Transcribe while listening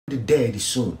dead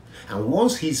soon. And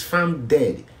once he's found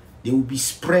dead, they will be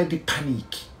spread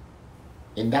panic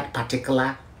in that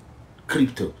particular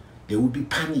crypto. There will be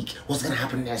panic. What's going to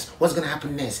happen next? What's going to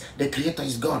happen next? The creator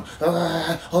is gone.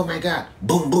 Oh my God.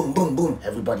 Boom, boom, boom, boom.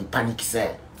 Everybody panics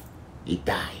there. It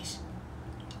dies.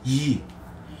 Yeah.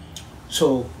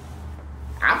 So,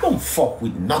 I don't fuck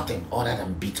with nothing other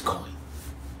than Bitcoin.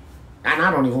 And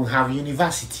I don't even have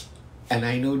university. And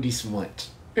I know this much.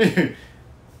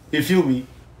 You feel me?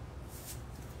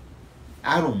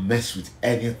 I don't mess with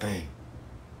anything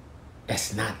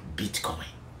that's not Bitcoin.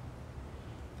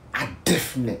 I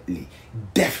definitely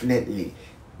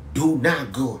do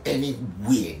not go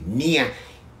anywhere near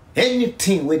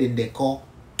anything within they call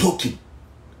token.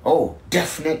 Oh,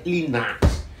 definitely not.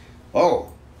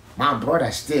 Oh, my brother,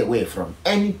 stay away from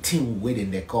anything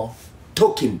within they call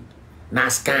token. Not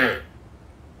scam.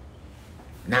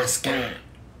 Not scam.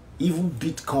 Even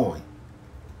Bitcoin.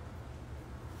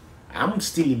 I'm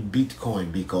still in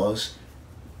Bitcoin because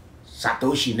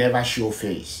Satoshi never show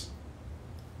face.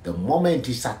 The moment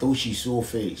Satoshi show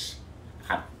face,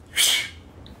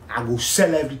 I will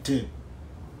sell everything.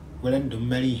 Well, then the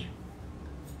money.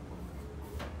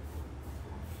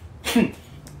 10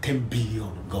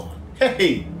 billion gone.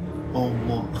 Hey, oh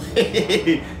more.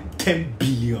 10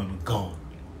 billion gone.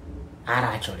 I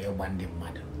actually want them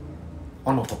mad.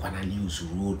 On not up on news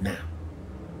road now.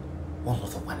 On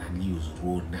not up on news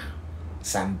road now.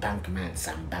 Some bank man,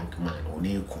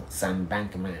 Oneko, some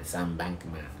bank man.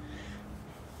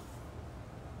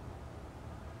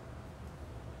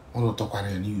 On not up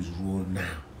on news road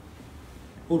now.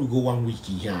 Or to go 1 week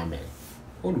here, man.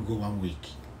 Or to go 1 week.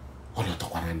 On not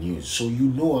up on news. So you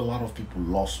know a lot of people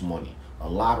lost money. A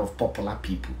lot of popular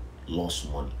people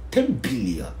lost money. 10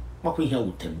 billion. What we here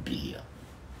with 10 billion?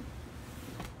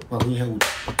 What we here with?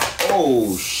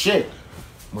 Oh shit.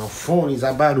 My phone is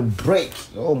about to break.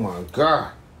 Oh my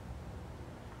God.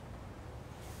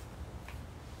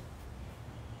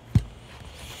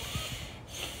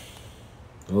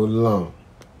 Hold on.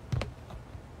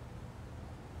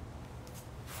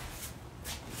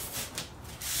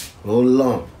 Hold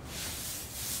on.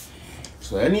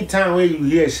 So anytime when you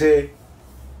hear say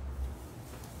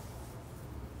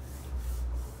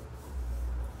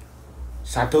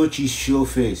Satoshi show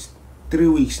face, 3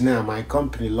 weeks now, my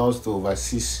company lost over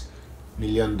 $6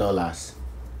 million.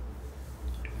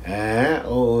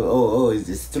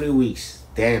 It's 3 weeks.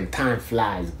 Damn, time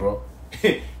flies, bro.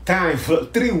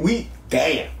 3 weeks.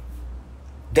 Damn,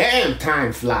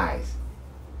 time flies.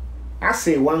 I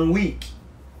say 1 week.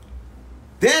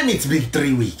 Damn, it's been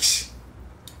 3 weeks.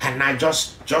 And now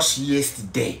just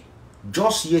yesterday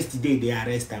they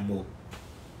arrest them.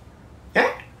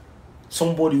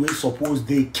 Somebody was supposed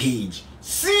they cage.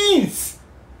 Since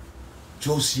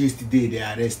just yesterday they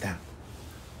arrest him.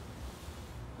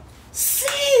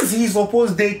 Since he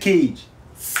supposed they cage.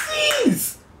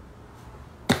 Since.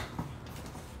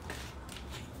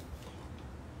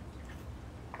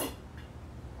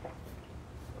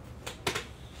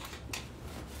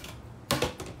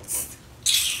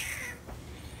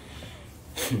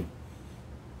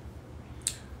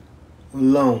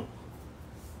 Long.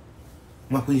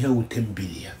 What we have with 10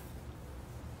 billion.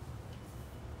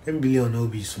 10 billion no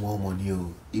be small money.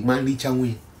 It man reach and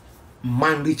win.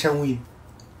 Man reach and win.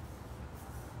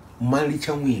 Man reach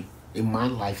and win. A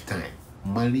man lifetime.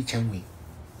 Man reach and win.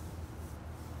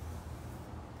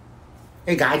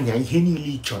 A guy heni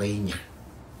li chorenya.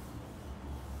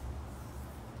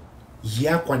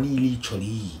 Ya kwani li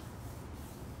chori.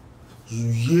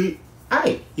 Ye.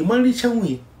 Aye. A man reach and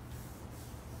win.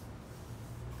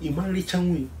 A man reach and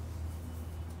win.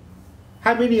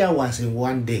 How many hours in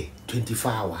one day?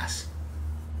 24 hours.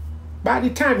 By the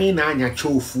time in anya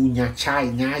chofu, nya chai,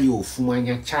 nya yo fuma,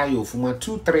 nya chai yo fuma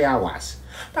 2-3 hours.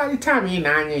 By the time in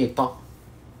anya eto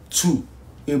 2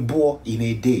 a ball in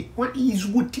a day. What is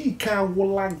wutika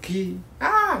wolagi?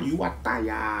 You are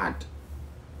tired.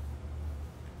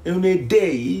 In a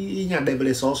day, in your devil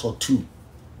is also 2.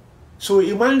 So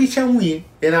you manly can win,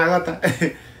 and I got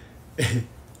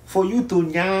for you to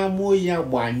nyamo ya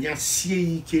wanya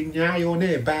see kenya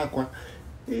yone bakwa.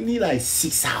 You need like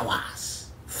 6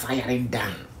 hours firing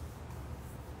down.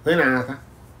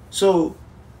 So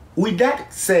with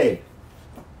that said,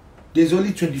 there's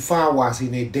only 24 hours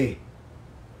in a day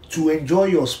to enjoy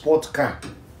your sport car.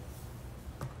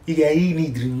 You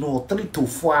need 3 to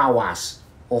 4 hours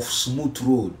of smooth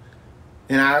road.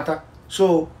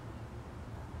 So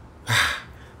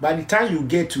by the time you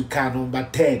get to car number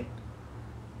 10,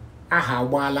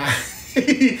 wala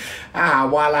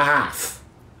half.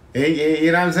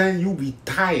 You know what I'm saying? You'll be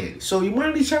tired. So you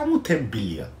might reach out with 10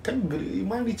 billion. 10 billion, you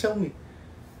might reach out with.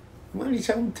 Money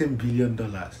 $10 billion.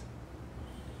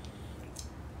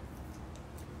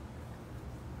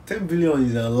 10 billion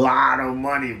is a lot of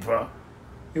money, bro.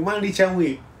 You want reach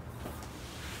away?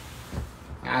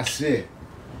 I say,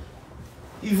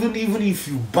 even if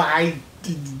you buy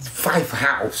 5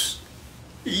 houses,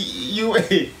 you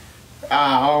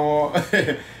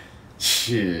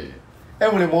shit.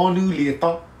 Every morning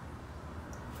later,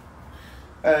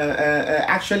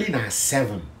 actually now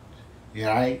 7,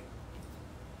 right?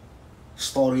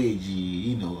 Storage,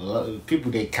 you know,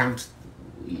 people they count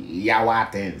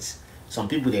yawa things. Some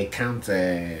people they count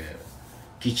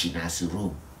kitchen as a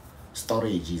room,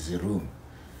 storage is a room,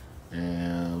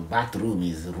 bathroom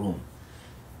is a room.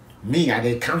 Me, I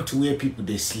they count where people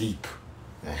they sleep.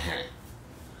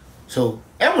 So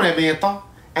every thought,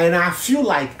 and I feel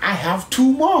like I have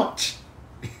too much.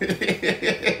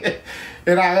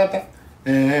 And I got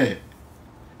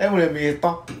every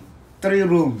thought 3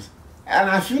 rooms, and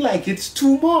I feel like it's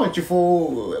too much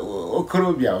for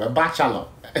a bachelor.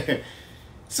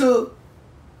 So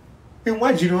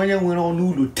imagine when you went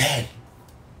on 10.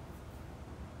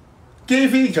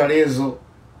 Give each other,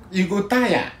 you go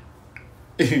tired.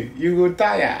 You go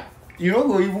tired. You don't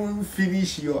go even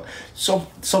finish your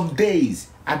some days.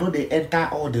 I know they enter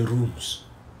all the rooms.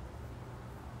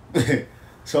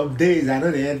 Some days I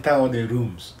know they enter all the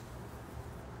rooms.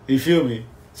 You feel me?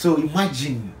 So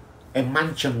imagine a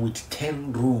mansion with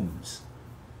 10 rooms.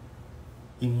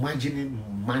 Imagine a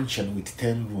mansion with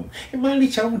 10 rooms.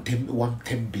 Imagine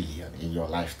 10 billion in your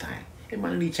lifetime.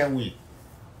 Imagine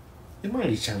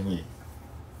Imagine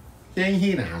Yen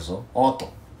here has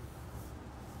auto.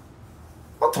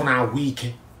 Auto na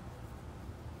week.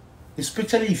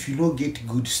 Especially if you don't get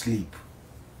good sleep.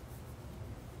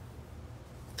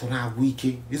 Auto na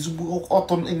week. It's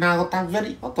auto na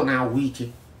very auto na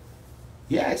week.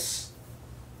 Yes.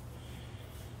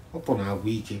 Auto na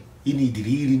week. You need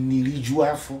really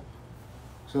joyful.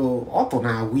 So auto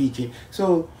na week.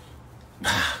 So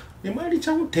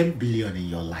imagine 10 billion in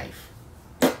your life.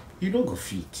 You don't go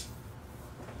fit.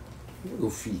 You go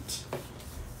fit.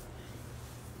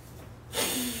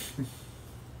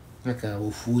 Naka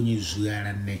ofuni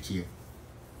zugara nekie.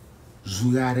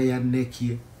 Zugara ya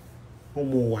nekie.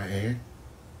 Omo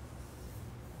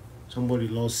somebody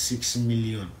lost 6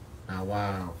 million. Ah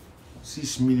wow.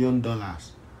 $6 million.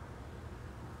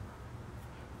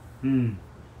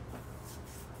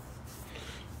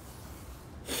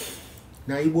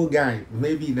 Na Igbo guy,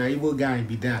 maybe na Igbo guy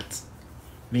be that.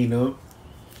 You know,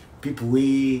 people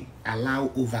we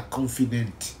allow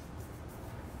overconfident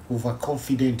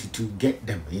to get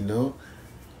them, you know.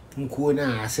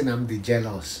 I say I'm the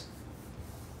jealous.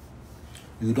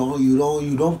 You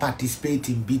don't participate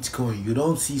in Bitcoin. You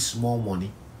don't see small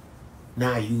money.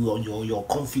 Now you're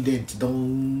confident,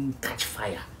 don't catch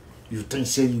fire. You think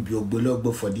say you be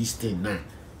a for this thing now.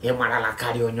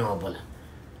 Carry on your bola.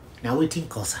 Now waiting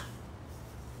cause.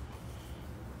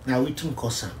 Now waiting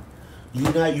cause. You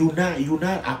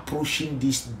not approaching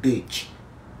this bitch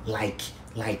like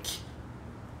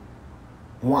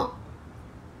what?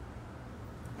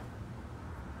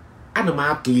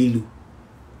 Anama to ilu.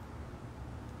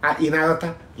 In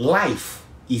other life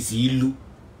is ilu.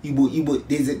 Ibo.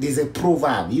 There's a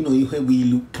proverb. You know you have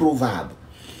ilu proverb.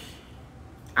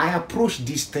 I approach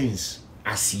these things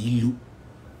as ilu.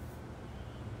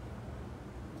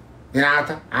 In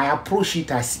other, I approach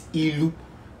it as ilu.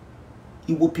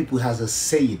 Igbo people has a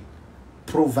saying,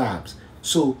 proverbs.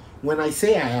 So when I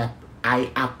say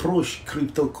I approach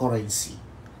cryptocurrency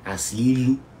as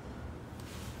ilu,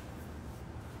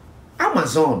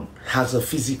 Amazon has a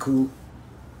physical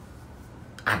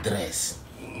address.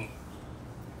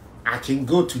 I can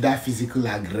go to that physical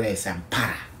address and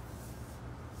para.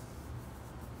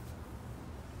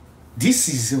 This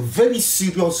is a very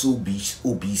serious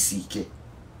OBCK.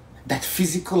 That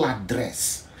physical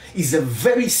address is a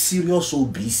very serious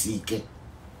OBCK.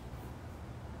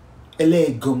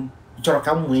 Elegum,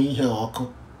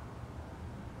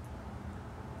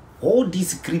 all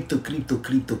this crypto.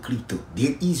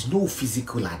 There is no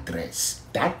physical address.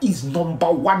 That is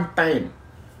number 1 thing.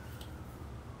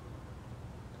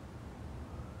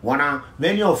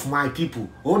 Many of my people,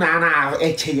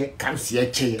 can't see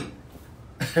a chair.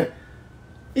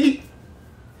 If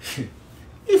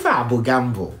I have a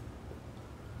gamble,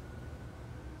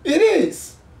 it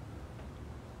is.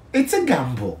 It's a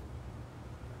gamble.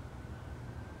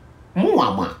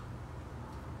 Muama.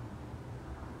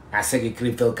 I say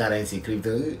cryptocurrency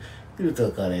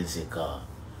car.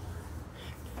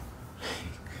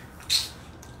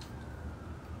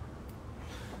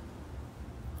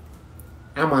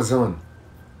 Amazon,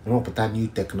 want put a new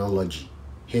technology.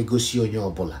 Hey, go see on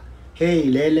your bola. Hey,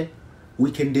 Lele, we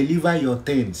can deliver your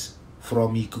things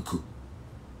from Ikuku.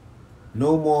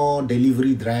 No more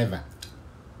delivery driver.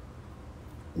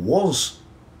 Once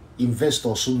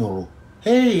investors tomorrow,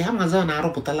 hey, Amazon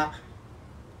aroputala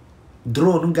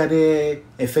drone gade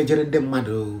efejere de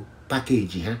mmadụ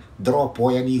package ha drop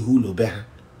ya n'ihu ụlọ be ha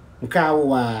nke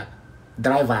awụwa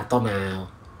driver atọ na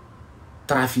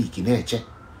traffic na-eche.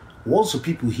 Once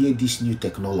people hear this new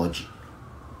technology,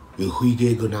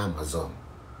 ehuige ego na Amazon.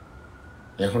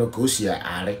 Ehụrụ ka o si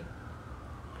arị.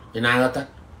 Ị na-aghọta?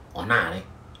 Ọ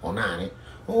na-arị.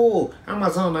 Oh,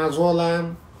 Amazon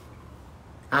azụọla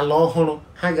ala ọhụrụ.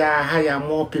 Ha ga-hire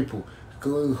more people.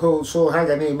 So ha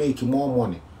ga na-make more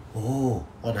money. Oh,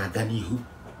 ọ na-aga n'ihu.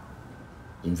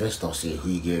 Investors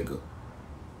ehuige ego.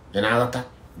 Ị na-aghọta?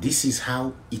 This is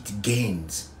how it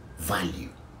gains value.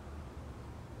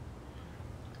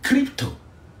 Crypto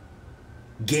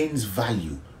gains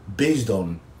value based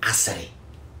on asset.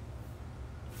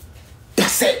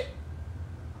 That's it.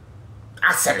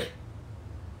 Asset.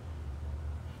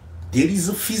 There is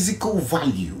a physical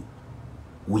value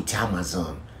with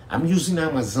Amazon. I'm using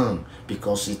Amazon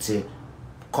because it's a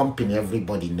company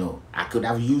everybody know. I could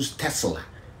have used Tesla.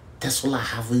 Tesla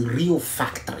have a real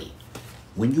factory.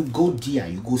 When you go there,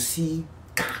 you go see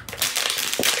car.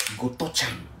 You go touch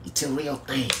them. It's a real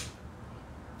thing.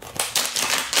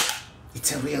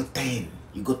 It's a real thing.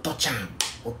 You go touch them.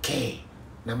 Okay.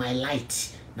 Now my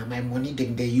light. Now my money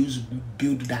them they use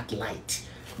build that light.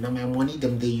 Now my money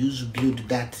them they use build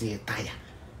that tire.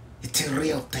 It's a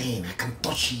real thing. I can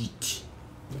touch it.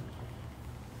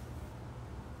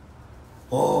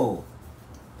 Oh.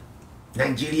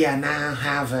 Nigeria now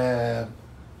have a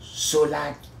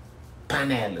solar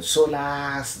panel,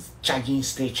 solar charging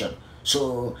station.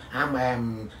 So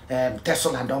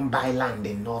Tesla don't buy land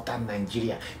in northern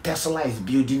Nigeria. Tesla is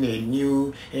building a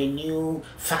new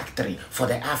factory for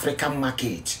the African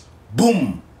market.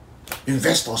 Boom!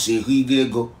 Investors say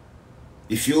go.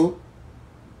 If you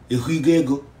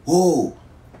go, oh,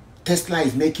 Tesla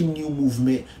is making new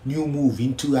move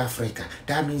into Africa.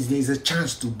 That means there's a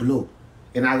chance to blow.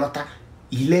 And I got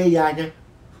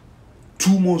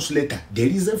 2 months later, there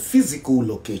is a physical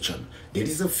location. There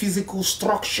is a physical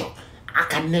structure. I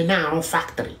can now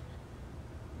factory.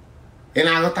 And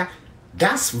I got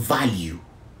that's value.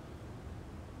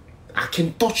 I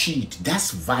can touch it.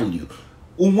 That's value.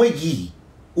 Umwegi.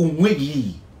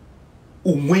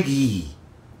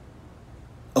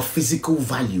 A physical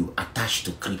value attached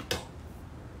to crypto.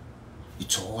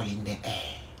 It's all in the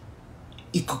air.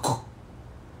 Ikuku.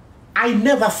 I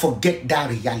never forget that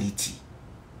reality.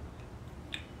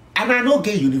 And I don't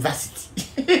get university.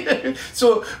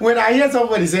 So when I hear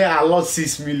somebody say I lost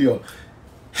 6 million,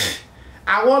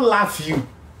 I won't laugh you.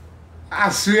 I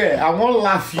swear, I won't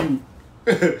laugh you.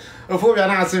 Before you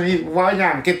ask me, why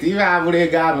I'm getting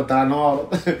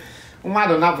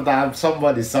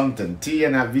somebody something, T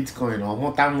and a Bitcoin or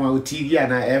more time TV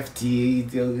and a FT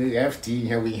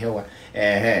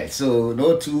here. So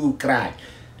no to cry.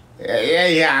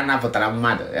 Yeah, I'm not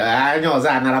mad. I know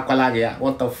that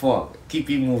what the fuck? Keep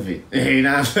it moving. You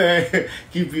know what I'm saying?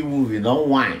 Keep it moving. Don't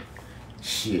whine.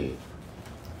 Shit.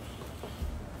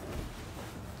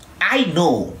 I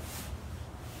know.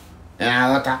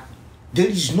 There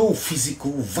is no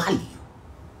physical value.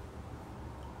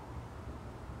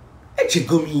 There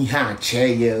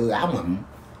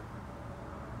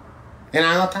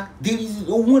is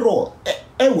overall.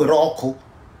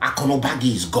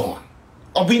 Akonobagi is gone.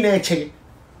 Obineche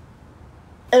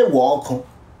walk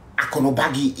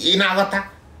akonobagi in agata.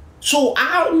 So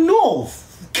I know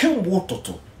can water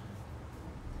to.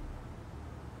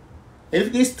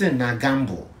 If this thing na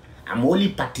gamble, I'm only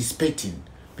participating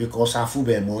because I feel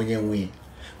be money win.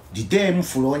 The day I'm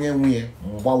full on win,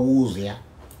 mwa ya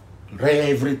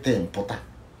everything pota.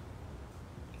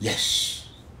 Yes.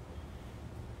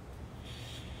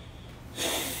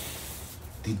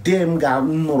 The damn guy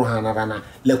Murhanarana,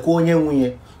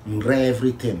 Lekonya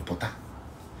everything pota.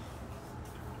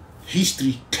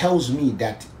 History tells me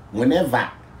that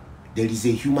whenever there is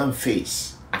a human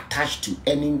face attached to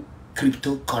any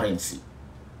cryptocurrency,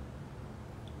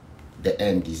 the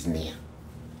end is near.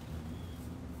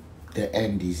 The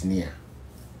end is near.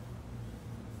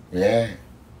 Yeah.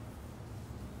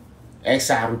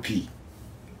 XRP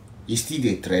is still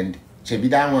the trend.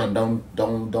 Chebida one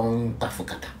don't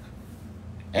tafukata.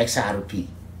 XRP.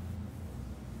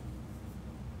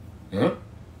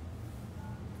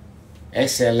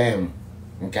 XLM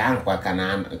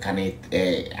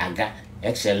aga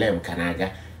XLM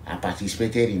kanaga. I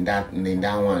participated in that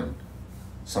one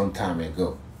some time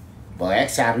ago. But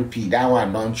XRP, that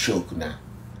one don't choke now.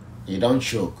 It don't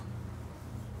choke.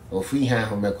 Of we have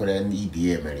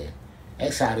EDM area.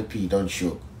 XRP don't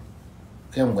show.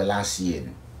 Came well last year.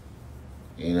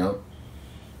 You know,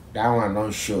 that one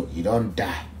don't show. You don't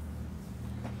die.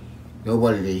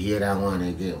 Nobody they hear that one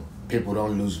again. People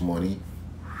don't lose money.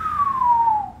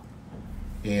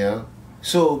 You know,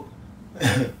 so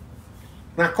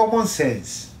now common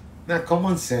sense. Now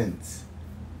common sense.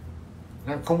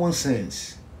 Now common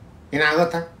sense. In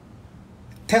another,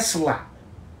 Tesla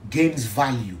gains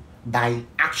value by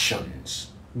actions.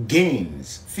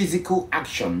 Gains, physical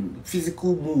action,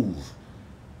 physical move.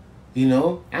 You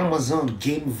know, Amazon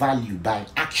gain value by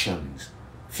actions,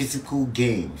 physical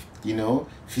gain, you know,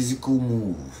 physical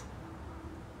move.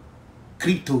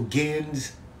 Crypto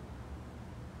gains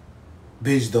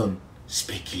based on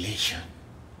speculation.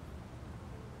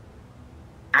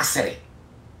 Asere.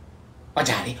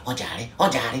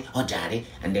 Ojari.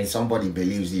 And then somebody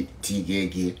believes it.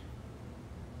 Tigege.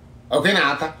 Okay,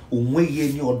 now,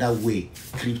 any other way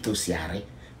crypto siare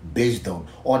based on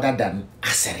other than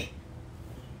asere.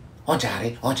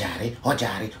 Ojari.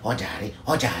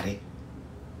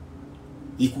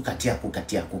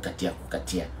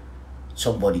 Kukatia.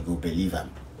 Somebody go believe him.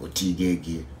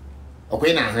 Otigege.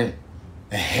 Okay, now,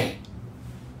 any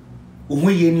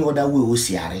other way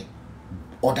siare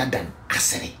other than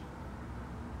asere.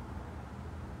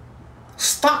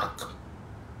 Stock.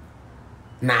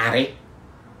 Nare.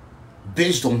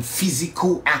 Based on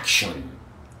physical action.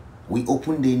 We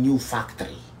opened a new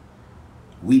factory.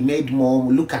 We made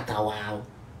more. Look at our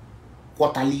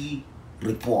quarterly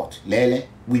report. Lele,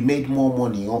 we made more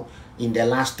money in the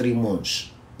last 3 months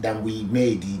than we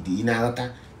made in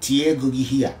Arata. Tiegogi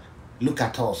here. Look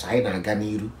at us. I na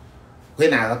Ganiru.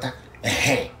 When Arata.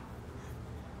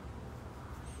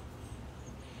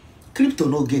 Crypto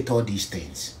no get all these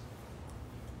things.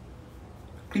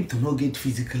 Crypto no get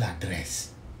physical address.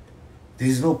 There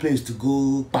is no place to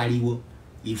go pariwo.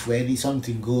 If any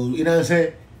something go, you know what I'm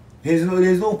saying?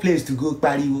 There's no place to go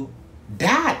pariwo.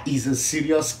 That is a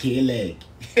serious scale leg.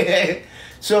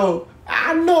 So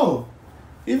I know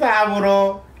if I were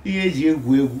all you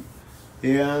know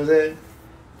what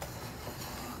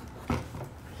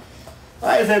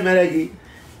I'm saying?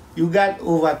 You got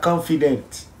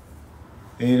overconfident.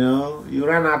 You know, you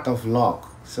ran out of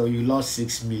luck, so you lost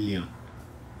 6 million.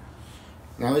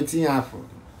 Now it didn't happen.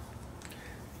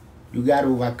 You got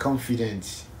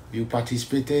overconfident. You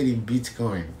participated in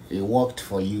Bitcoin. It worked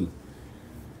for you.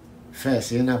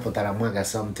 First, you know, put a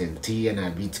something. T and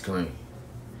a Bitcoin.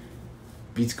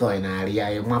 Bitcoin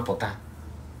area mapota.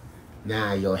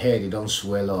 Now your head, it don't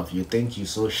swell off. You think you're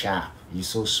so sharp. You're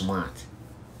so smart.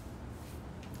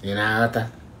 You know what?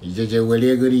 You just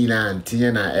really good in T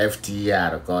and a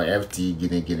FTR or FT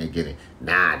gine.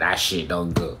 Nah, that shit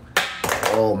don't go.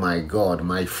 Oh my God,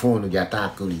 my phone get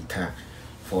tackled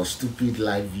for stupid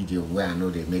live video where I know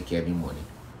they make any money.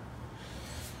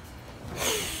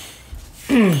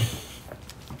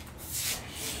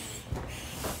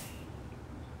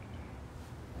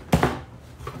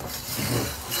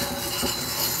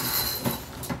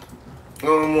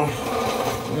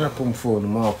 I'm put phone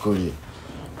more cool.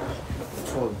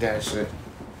 Fuck that shit.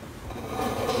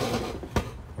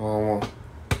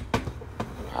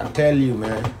 I tell you,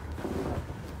 man.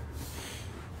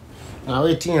 Now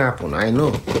waiting happen, I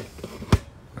know.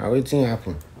 Now waiting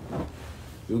happen.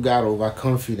 You got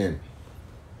overconfident.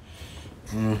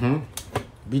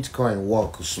 Bitcoin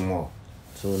walk small.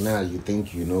 So now you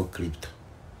think you know crypto.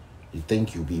 You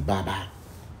think you be baba.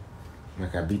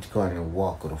 Like a Bitcoin and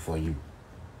walk for you.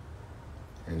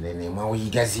 And then you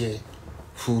guys here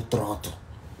full throttle.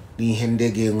 The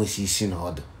hende game was in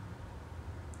order.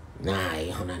 Nah,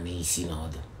 you in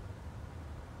order.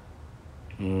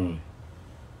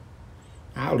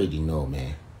 I already know,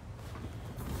 man.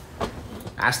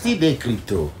 I still do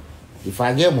crypto. If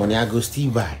I get money, I go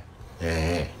still buy.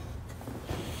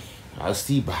 I'll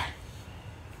still buy.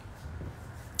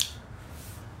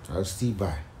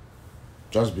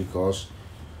 Just because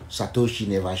Satoshi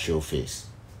never show face.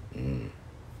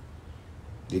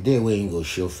 The day when you go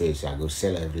show face, I go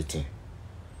sell everything.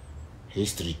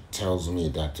 History tells me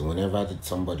that whenever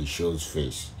somebody shows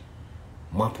face,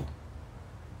 Mapu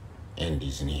end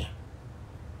is near.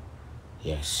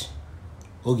 Yes.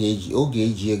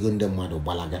 Oge gunde mado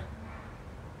balaga.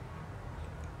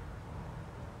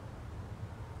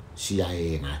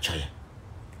 CIA na China.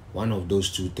 One of those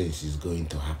two things is going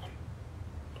to happen.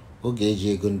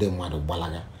 Oge gunde mado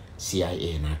balaga.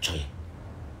 CIA na China.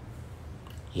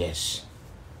 Yes.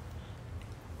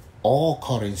 All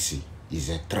currency is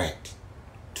a threat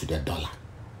to the dollar.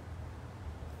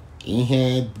 In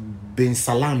here, Ben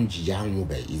Salam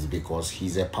Jiyangube is because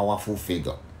he's a powerful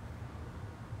figure.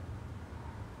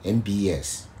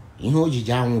 MBS You know,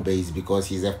 Jijamu is because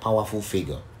he's a powerful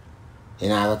figure. You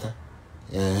know what?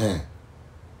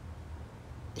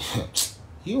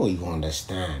 You don't even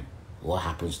understand what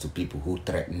happens to people who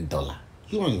threaten dollar.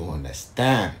 You don't even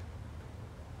understand.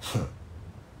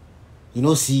 You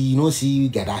know, see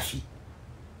Gaddafi.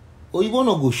 Oh, you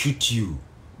wanna go shoot you,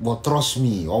 but trust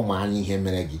me, all my money here,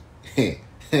 Meregi.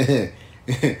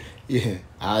 Yeah,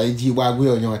 I do what we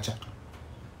on your chat.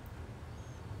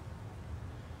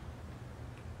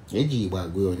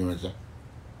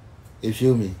 You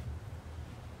feel me?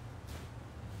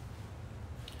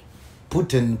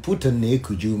 Putin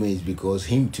Ekujume is because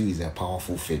him too is a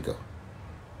powerful figure.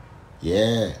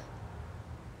 Yeah.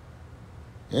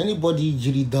 Anybody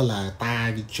jiri dollar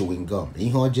tag chewing gum.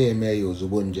 Inhoje me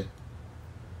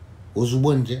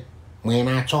Ozubonje. When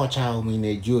I church out in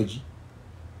a Georgie.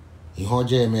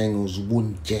 Inhoje me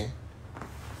Ozubonje.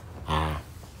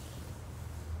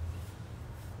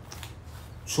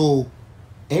 So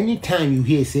anytime you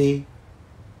hear say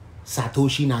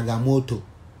Satoshi Nakamoto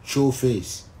show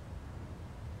face,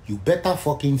 you better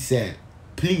fucking say,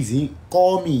 please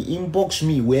call me, inbox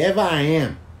me, wherever I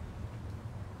am.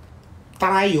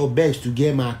 Try your best to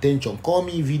get my attention. Call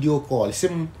me video call.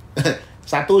 Sim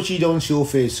Satoshi don't show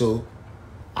face, so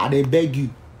I beg you.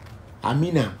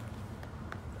 Amina,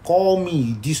 call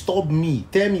me, disturb me,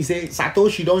 tell me say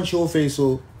Satoshi don't show face,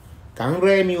 so can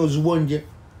read me Ozubonje.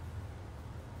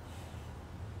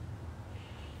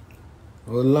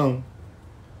 Long.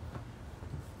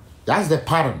 That's the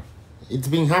pattern. It's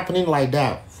been happening like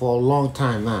that for a long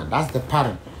time now. That's the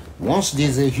pattern. Once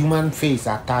there's a human face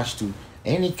attached to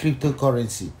any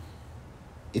cryptocurrency,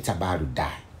 it's about to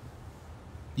die.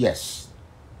 Yes.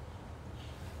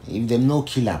 If them no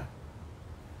kill him,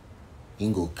 he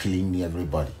go clean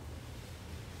everybody.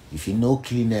 If you no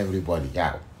clean everybody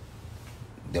out,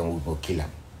 then we go kill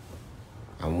him.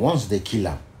 And once they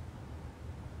kill him,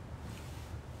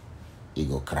 he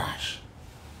go crash.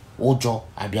 Ojo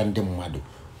abiande mmadu.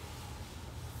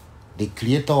 The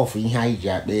creator of ihe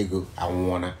ija ego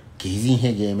anwona ka izi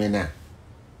ihe ga-eme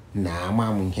na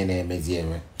ama m ihe na-emezi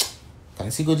eme. Ka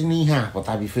nsigodi n'ihe a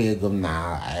pụta bifo ego m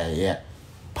na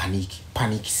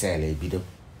panic sell ebido.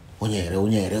 Onye ere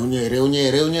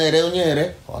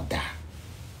oda.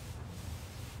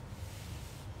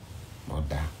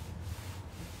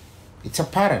 It's a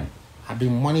pattern. I've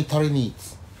been monitoring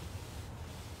it.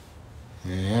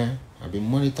 I've been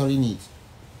monitoring it.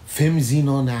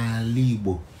 Femzino na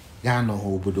Libo. Gano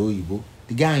obodo Igbo.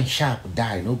 The guy in Sharp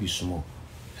died, no be small.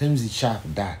 Femzi Sharp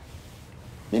died.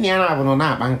 Many anabano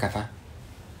na bankata.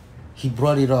 He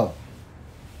brought it up.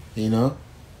 You know?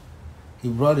 He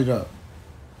brought it up.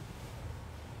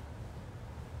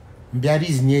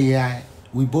 Mbiadi's near here.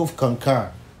 We both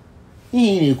concur.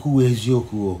 We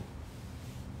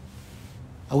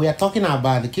are talking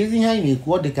about the case in here.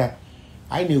 What the car?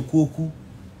 I know Kuku.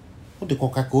 What the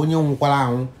Coca-Cola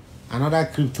Walang, another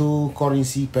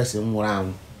cryptocurrency person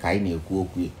around Kaine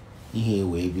Kuku. Here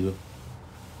way below.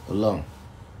 Along.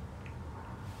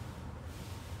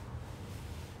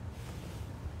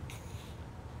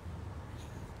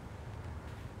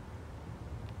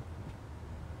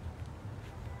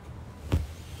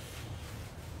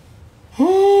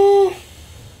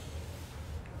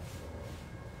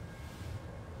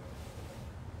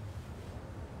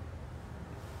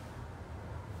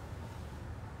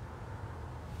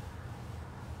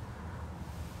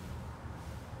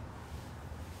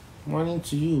 Morning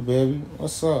to you, baby.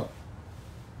 What's up?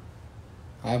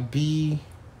 I be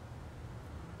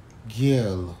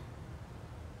girl.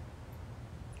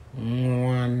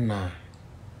 Mwana.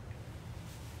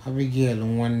 Abigail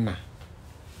Mwana.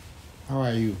 How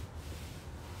are you?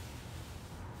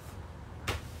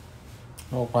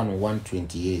 Oh,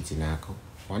 128 in Ako.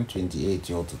 128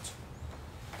 yotut.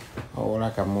 Oh,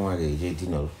 like a more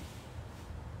dinner.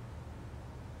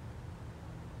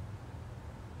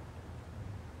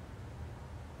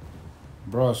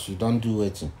 Bros, you don't do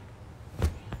it. You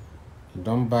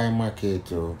don't buy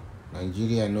market, or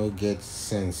Nigeria no get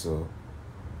sense, or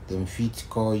them fit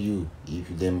call you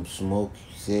if them smoke,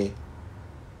 say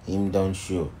him don't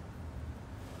show.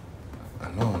 I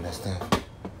don't understand.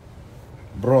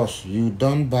 Bros, you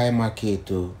don't buy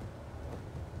market, or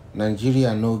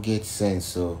Nigeria no get sense,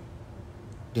 so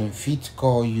them fit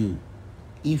call you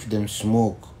if them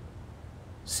smoke,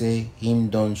 say him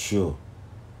don't show.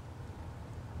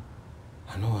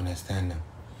 I don't understand them.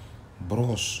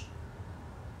 Bros,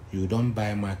 you don't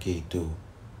buy market too.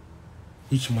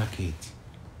 Which market?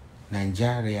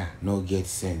 Nigeria no get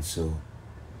sense, so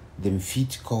them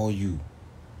fit call you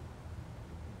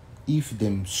if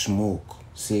them smoke,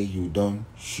 say you don't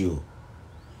show.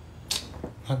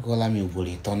 Agola me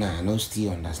bulletona, I no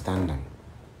still understand them.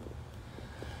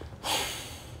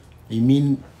 You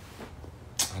mean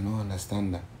I don't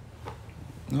understand that.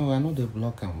 No, I know they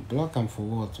block them. Block them for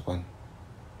what, one?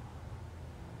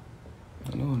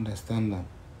 I don't understand that.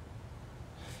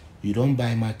 You don't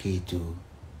buy market to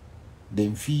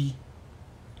them fee.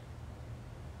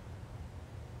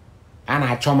 And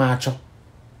I macho.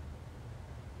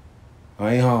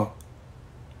 Oh,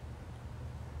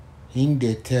 him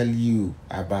they tell you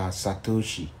about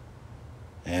Satoshi.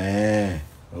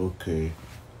 Okay.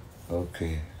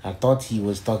 I thought he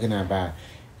was talking about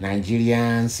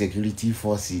Nigerian security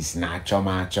forces. Nacho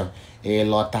macho. A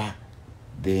lotta.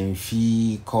 Then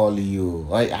fee call you.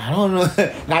 I don't know.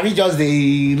 Now we just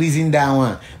the reason that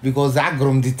one because that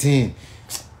grum the thing.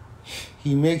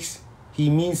 He means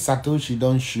Satoshi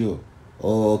don't show.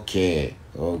 Okay.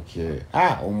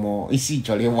 Omo, you see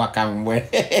Charlie Wakam where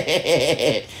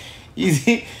you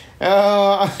see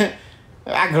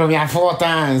I grow me 4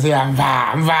 times. I'm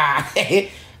va.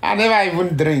 I never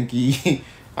even drink.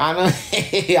 I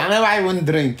never even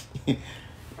drink.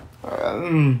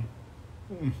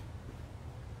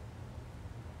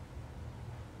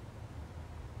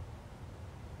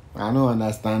 I don't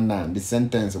understand that. The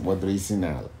sentence was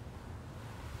original.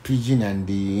 Pidgin and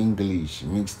the English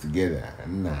mixed together.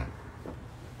 Nah.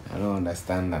 I don't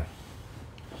understand that.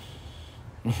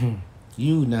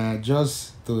 You now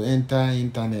just to enter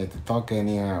internet talk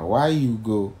anyhow. Why you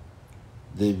go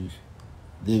the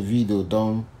video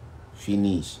don't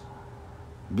finish?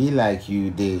 Be like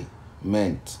you they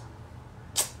meant.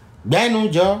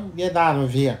 Benujo, get out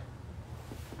of here.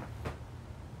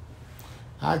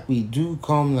 Like we do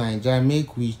come Nigeria,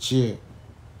 make we chill.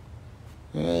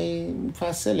 If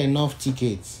I sell enough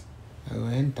tickets, I will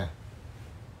enter.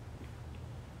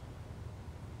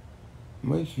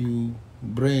 Make you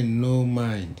brain no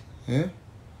mind.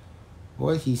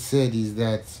 What he said is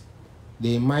that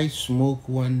they might smoke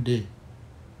one day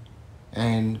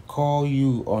and call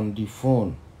you on the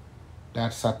phone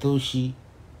that Satoshi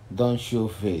don't show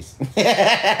face.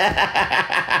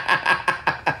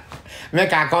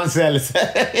 Make I come sell.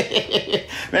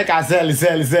 Make I sell.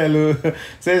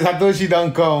 Say Satoshi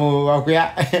don't come. Okay.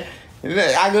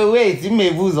 I go wait. You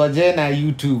may booze or na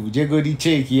YouTube. Je go di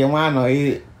check. You want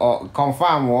or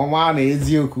confirm or one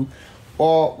ezioku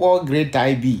or great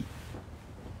IB.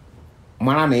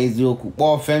 Man ezioku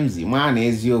or femzi. Man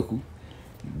ezioku.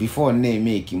 Before name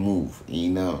make you move. You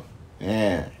know.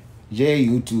 Je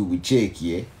YouTube check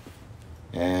here.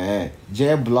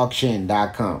 Je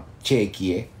blockchain.com check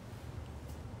here.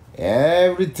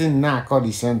 Everything now called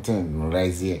the sentence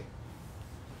right here.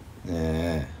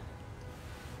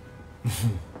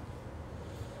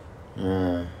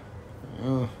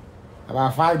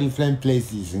 About 5 different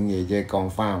places in here just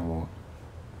confirm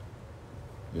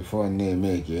before they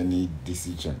make any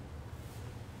decision.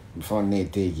 Before they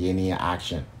take any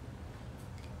action.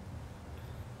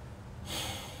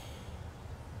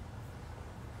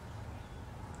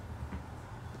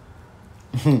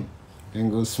 And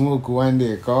go smoke one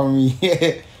day, call me.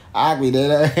 I be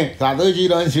there. Satoshi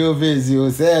don't show face, you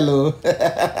sell.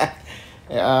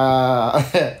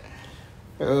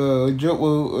 Joke,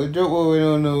 we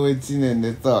don't know what's in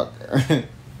the talk.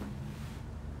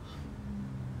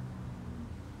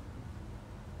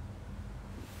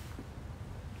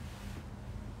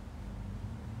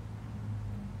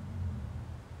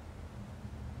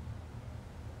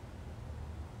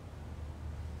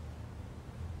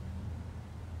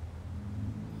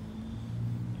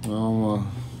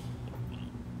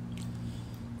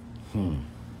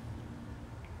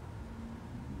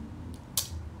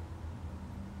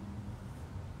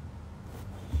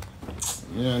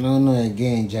 I don't know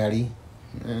again, Jerry.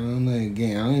 I don't know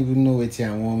again. I don't even know what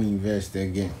I want to invest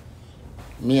again.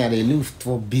 Me, I look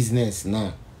for business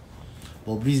now.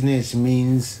 But business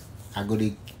means I got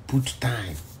to put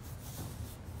time.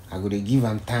 I got to give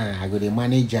them time. I got to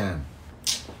manage them.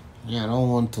 I don't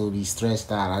want to be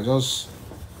stressed out. I just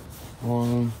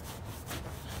want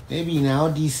maybe now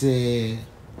this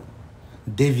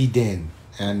dividend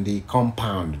and the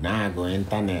compound. Now I go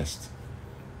enter next.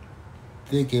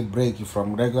 Take a break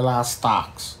from regular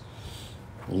stocks.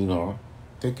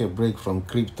 Take a break from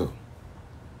crypto.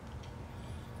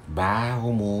 Buy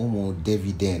homo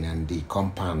dividend and the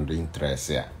compound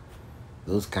interest. Yeah.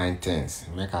 Those kind of things.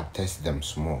 Make I test them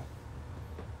small.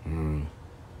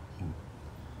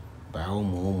 Buy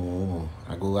homo.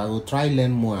 I go try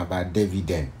learn more about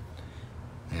dividend.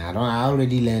 I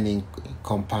already learning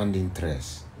compound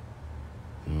interest.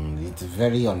 It's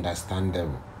very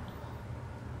understandable.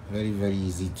 Very, very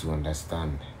easy to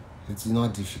understand. It's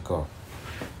not difficult.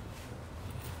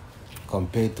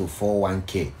 compared to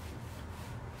 401k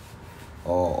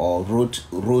or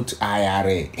road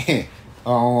IRA.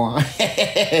 Oh,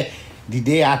 the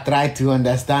day I tried to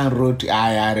understand road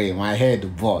IRA, my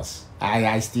head boss.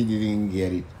 I still didn't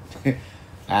get it.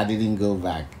 I didn't go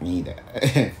back neither.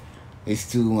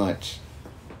 It's too much.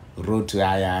 Road to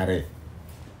IRA.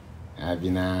 I've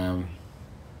been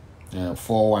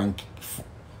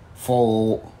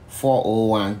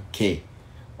 401k.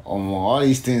 All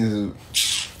these things.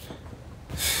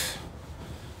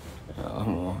 I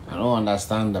don't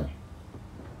understand them.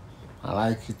 I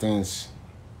like things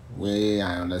where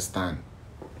I understand.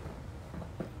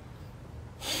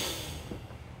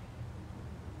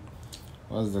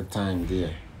 What's the time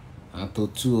there? To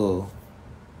 2.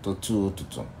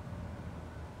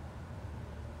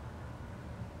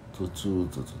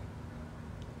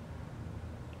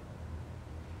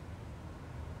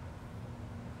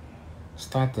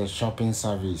 Start a shopping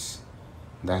service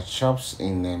that shops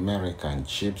in America and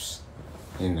ships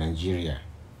in Nigeria.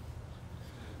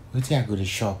 Wait till I go to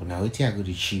shop now. Wait till I go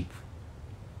to cheap.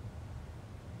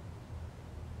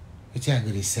 Wait till I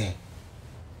go to sell.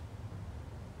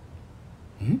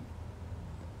 Wait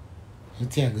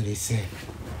till I go to sell.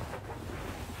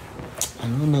 I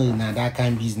don't know now that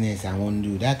kind of business I want to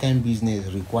do. That kind of business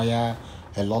require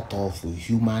a lot of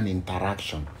human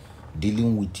interaction,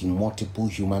 dealing with multiple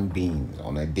human beings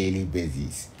on a daily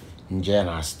basis. In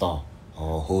general store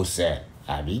or wholesale,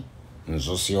 abi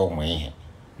nzosi omo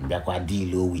mbakwa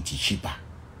deal with cheaper.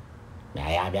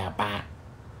 Ya bia pa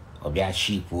obia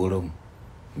cheap orum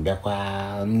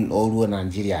mbakwa oru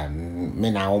Nigeria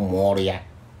me na omo ya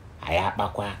aya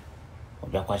pakwa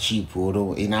obakwa cheap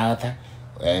orum inata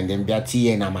and then bia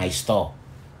tie na my store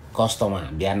customer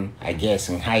then I guess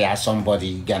and hire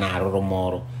somebody gonna aruru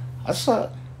more.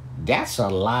 That's a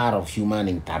lot of human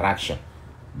interaction.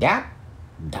 That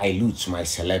dilutes my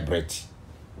celebrity.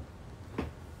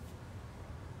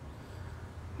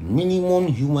 Minimum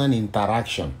human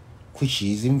interaction, which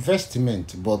is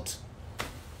investment, but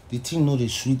the thing no dey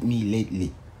sweet me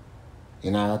lately.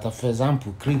 For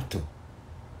example, crypto.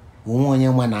 You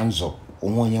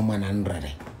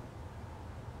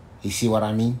see what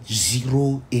I mean?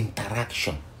 Zero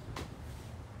interaction.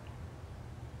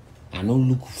 I no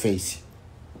look face.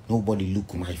 Nobody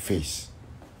look my face.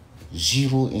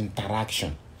 Zero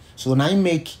interaction. So now I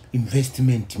make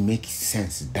investment make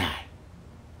sense die.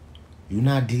 You're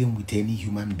not dealing with any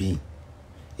human being.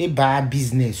 A bad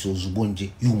business or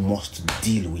zubonje, you must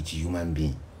deal with human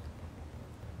being.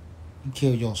 You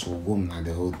can't just go na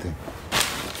the whole thing.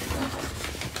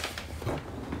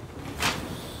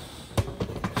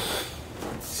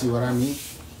 See what I mean?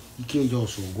 You can't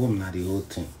just go na the whole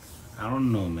thing. I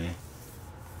don't know, man.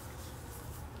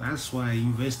 That's why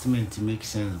investment makes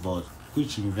sense, but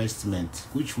which investment,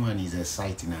 which one is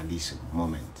exciting at this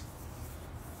moment?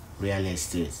 Real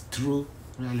estate. True,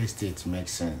 real estate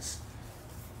makes sense.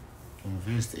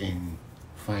 Invest in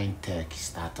fintech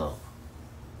startup.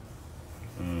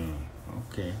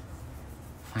 Okay.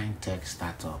 Fintech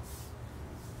startup.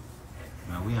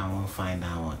 Now we won't find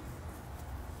that one.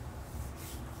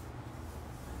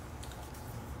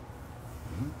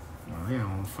 Now we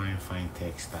won't find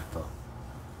fintech startup.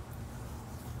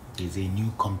 There's a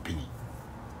new company,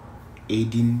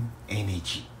 Aiding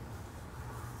Energy.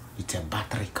 It's a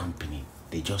battery company.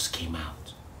 They just came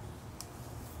out.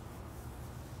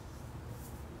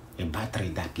 A battery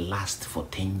that lasts for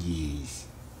 10 years.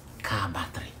 Car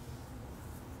battery.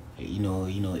 You know,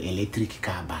 electric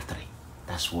car battery.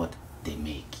 That's what they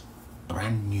make.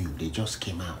 Brand new. They just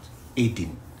came out.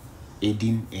 Aiding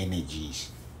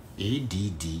Energies.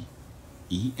 ADDEN.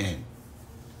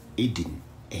 Aiding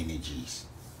Energies.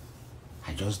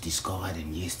 I just discovered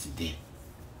them yesterday.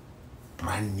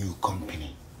 Brand new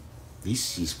company.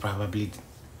 It's probably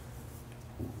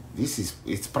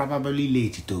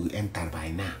late to enter by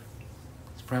now.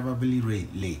 It's probably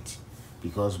late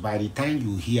because by the time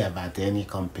you hear about any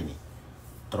company,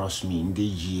 trust me, in the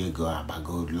year go about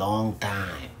go long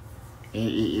time.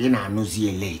 In a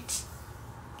nosy late.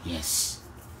 Yes.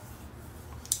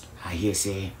 I hear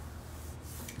say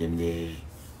them they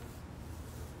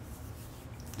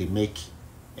make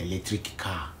electric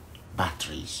car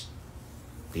batteries.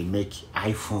 They make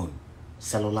iPhone,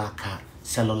 cellular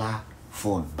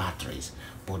phone batteries,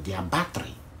 but their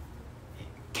battery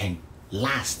can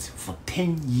last for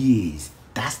 10 years.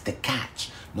 That's the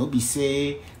catch. No be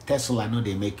say Tesla no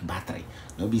they make battery.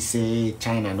 No be say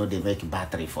China no they make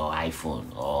battery for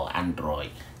iPhone or Android.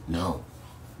 No.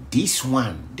 This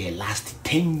one they last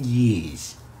 10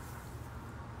 years.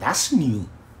 That's new.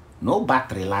 No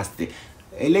battery lasts.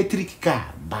 Electric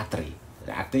car battery,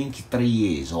 I think 3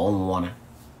 years or 1.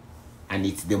 and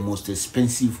it's the most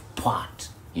expensive part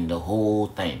in the whole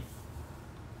thing.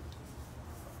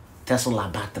 Tesla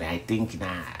battery, I think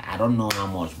now, I don't know how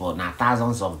much, but now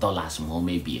thousands of dollars more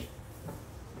maybe.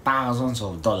 Thousands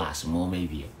of dollars more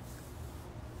maybe.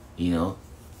 You know,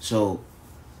 so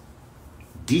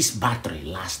this battery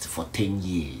lasts for 10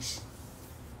 years.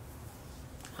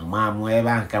 Ama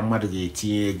mweba nkamadu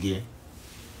ge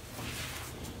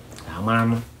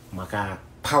amano maka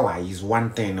power is one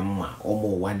thing ma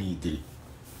omo one idiri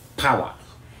power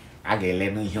aga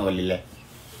ele no ihe olile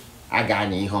aga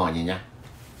anya ihe onyinya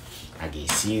aga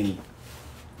esiri.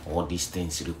 All these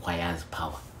things requires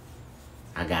power.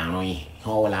 Aga anu ihe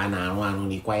ola na anu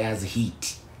requires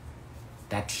heat.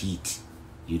 That heat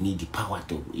you need the power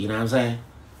to, you know what I'm saying?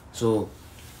 So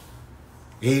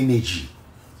energy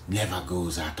never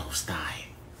goes out of style.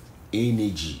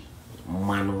 Energy,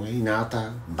 manu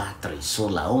inata battery,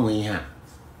 solar, only here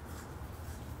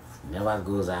never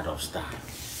goes out of style.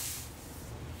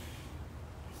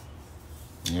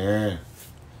 Yeah,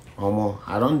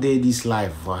 I don't date this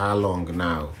life for how long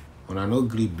now? When I no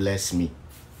gree bless me.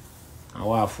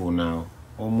 How for now?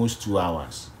 Almost 2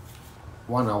 hours.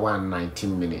 1 hour and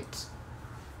 19 minutes.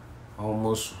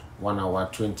 Almost 1 hour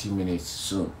 20 minutes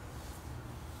soon.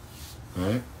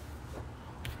 When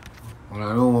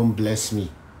I don't want bless me.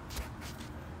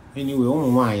 Anyway,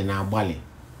 why in our Bali?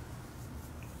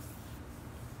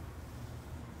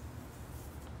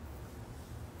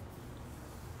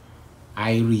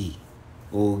 Iri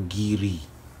Ogiri.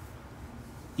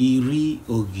 Iri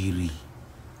Ogiri.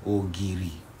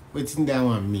 Ogiri. What's in that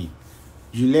one mean?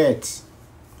 Juliet,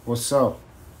 what's up?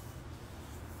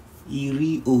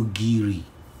 Iri Ogiri.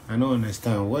 I don't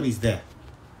understand. What is that?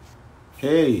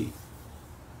 Hey,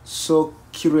 so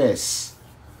curious.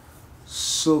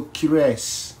 So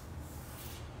curious.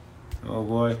 Oh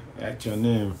boy, that's your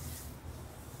name.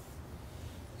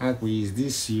 Akwi, is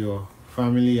this your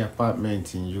family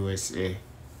apartment in USA?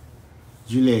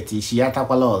 Juliet, is she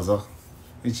atakwalozo?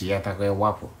 Is she atakwe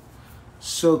wapo?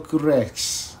 So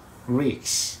curious.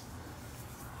 Ricks.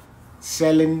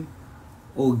 Selling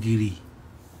ogiri.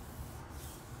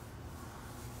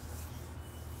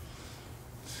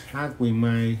 Akwi,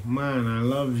 my man, I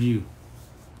love you.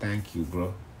 Thank you,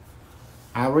 bro.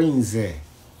 Arinze.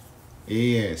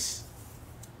 Yes.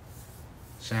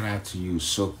 Shout out to you,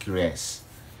 so curious.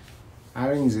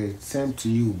 Arinze, same to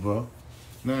you, bro.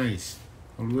 Nice.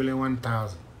 Really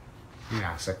 1,000.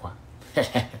 Yeah, sekwa.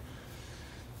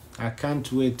 I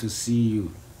can't wait to see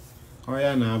you. Oh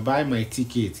yeah, now buy my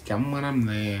ticket. Come on, I'm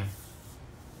there.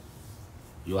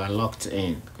 You are locked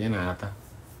in.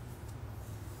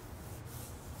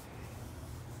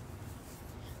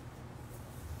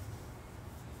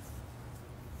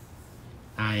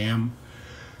 I am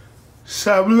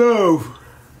Sam Love.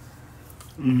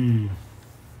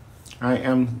 I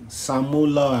am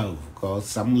Samu Love, called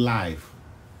Sam Live.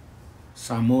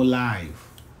 Samu Live.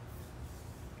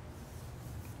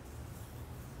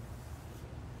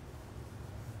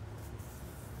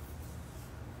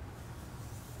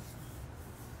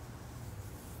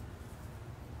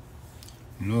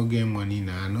 No get money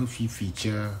now. No fee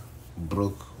feature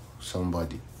broke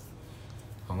somebody.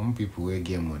 I want people who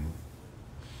get money.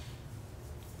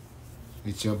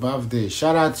 It's your birthday.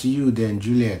 Shout out to you then,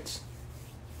 Juliet.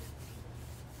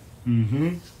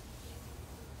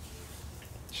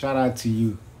 Shout out to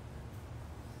you.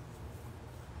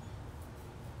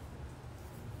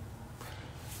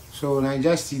 So I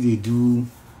just see they do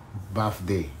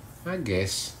birthday. I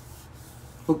guess.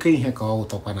 Okay, heck all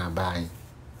talk when I buy.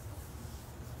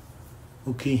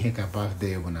 Okay, heck a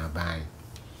birthday when I buy.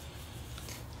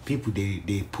 People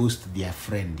they post their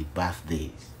friend the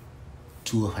birthdays.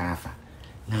 2 or half.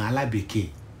 Now I like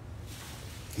it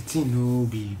ain't no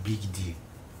be big deal.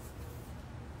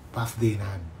 Birthday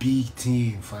na big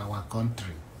thing for our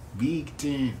country. Big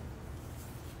thing.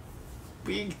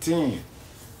 Big thing.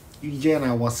 You join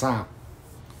our WhatsApp.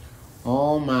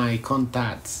 All my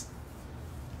contacts.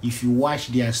 If you watch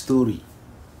their story,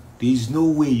 there is no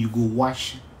way you go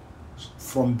watch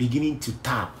from beginning to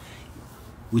top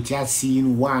without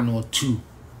seeing 1 or 2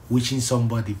 wishing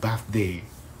somebody birthday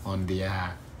on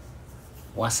their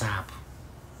WhatsApp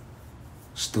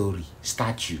story,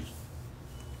 statue.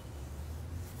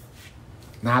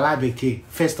 Now,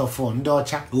 first of all,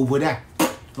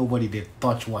 nobody they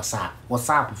touch WhatsApp.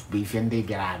 WhatsApp if they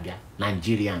be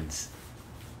Nigerians.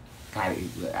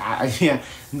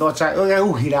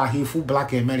 He full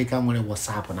black American when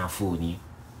WhatsApp on a phone.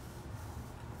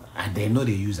 And they know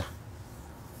the user.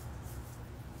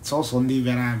 It's also on the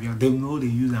they know the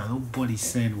user. Nobody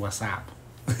send WhatsApp.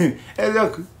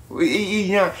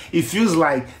 It feels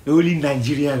like only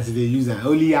Nigerians they use it,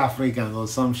 only Africans or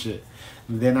some shit.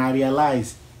 And then I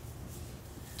realized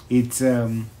it's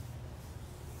that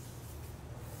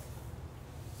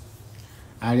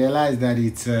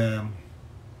it's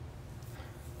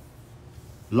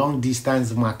long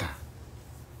distance matter.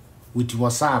 With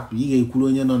WhatsApp, you get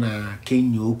onye no na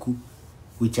Kenya oku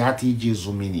with ATG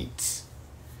Zoom minutes.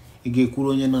 You get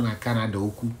onye no na Canada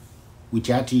oku with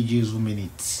ATG Zoom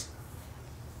minutes.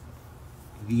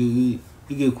 You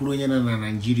get onye no na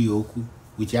Nigeria oku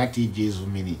with ATG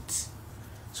Zoom minutes.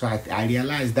 So I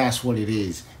realized that's what it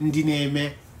is. Ndi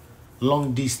name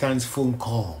long distance phone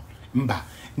call. Mba,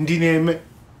 ndi name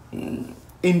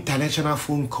international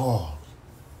phone call.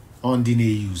 On the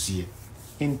use here.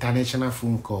 International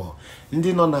phone call.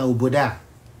 Ndi no na oboda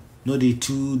no they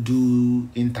too do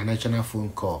international phone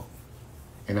call.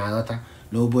 And I got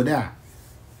no oboda.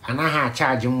 And I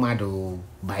charge mmadu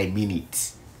by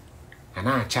minute. And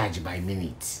I charge by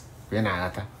minute. When I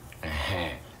got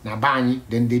na bani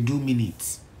then they do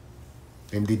minutes.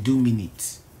 Then they do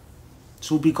minutes.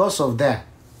 So because of that,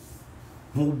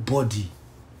 nobody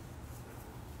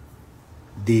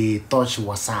they touch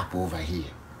WhatsApp over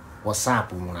here.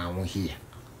 WhatsApp when here.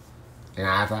 And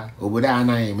after over there,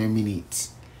 9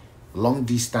 minutes. Long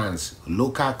distance,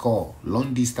 local call,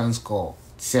 long distance call,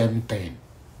 same thing.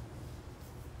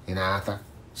 And after,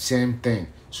 same thing.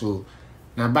 So,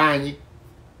 na bani,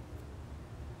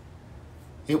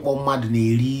 it won't matter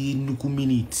nearly nuku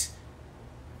minutes.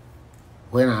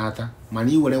 When after,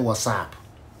 mani will WhatsApp.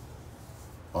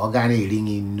 Organic ring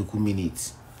in nuku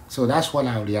minutes. So that's what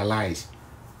I realized.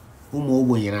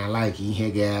 When I like in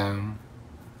here,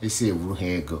 they say, we'll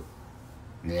here go.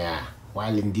 Yeah,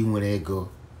 while in the when they go,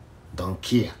 don't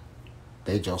care.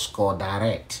 They just call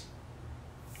direct.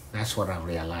 That's what I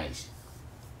realized.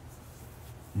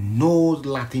 No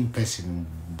Latin person.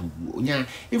 Yeah,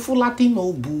 if you Latin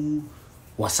no boo,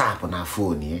 WhatsApp on our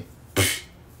phone, yeah.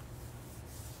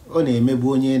 Only maybe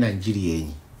only Nigeria,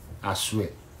 I swear.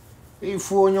 If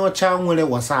you on your child with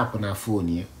WhatsApp on our phone,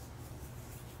 yeah.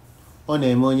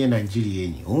 Only only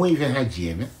Nigeria, only even had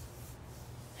GM.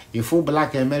 If you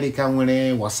black American with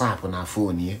WhatsApp on our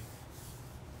phone, yeah.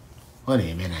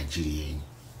 Only Nigeria.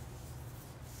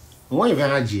 Only even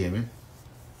had GM.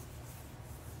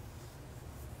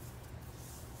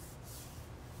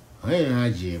 Only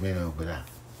had GM over that.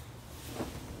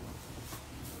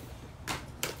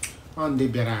 On the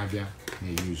Berabia,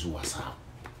 they use WhatsApp.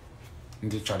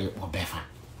 They try it more better.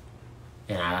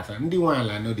 And I the one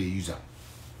I know they use it.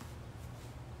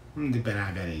 The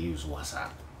Berabia they use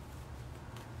WhatsApp.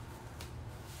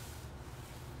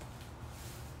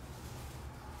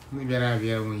 The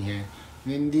Berabia when here,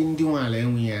 then the one I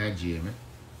when you are GM.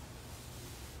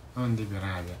 On the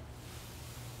Berabia.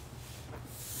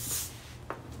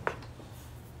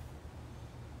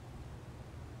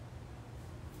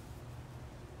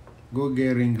 Go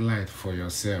get ring light for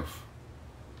yourself.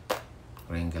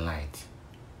 Ring light.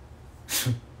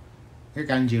 You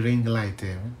can't get ring light,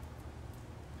 eh?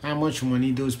 How much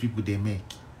money those people they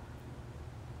make?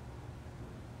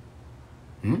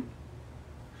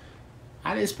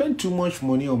 I spend too much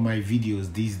money on my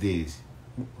videos these days.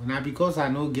 Now because I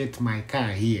don't get my car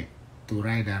here to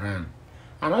ride around.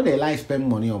 I know they like spend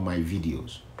money on my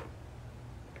videos.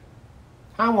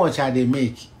 How much are they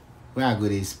make? Where I go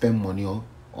they spend money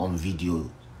on video?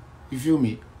 You feel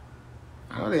me?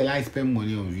 I know they like spend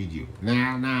money on video.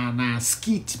 Nah,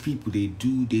 skit people they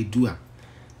do it.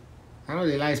 I know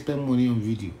they like spend money on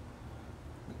video.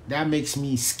 That makes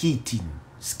me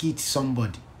skit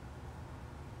somebody.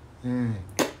 I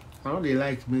know they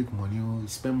like make money or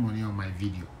spend money on my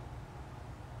video.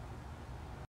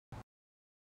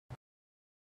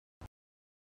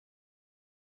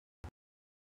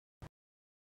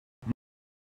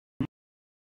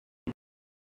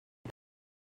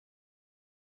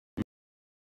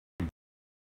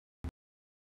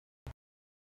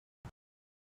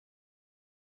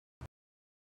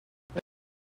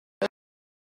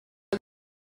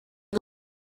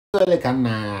 Can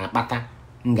bata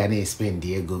ngane spend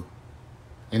the ego.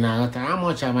 And I thought, how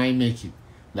much am I making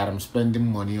that I'm spending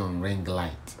money on ring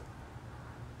light?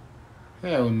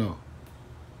 Hell no.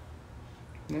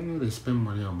 I know they spend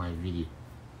money on my video.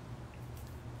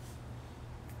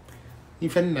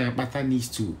 Even bata needs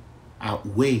to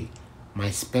outweigh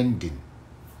my spending.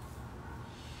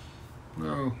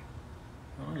 No,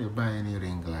 I don't buy any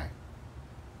ring light.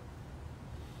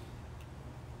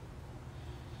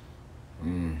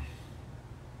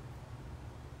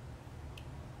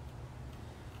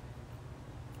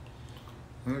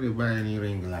 I don't buy any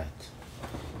ring light.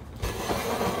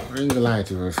 Ring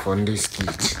light was from this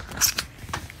kit.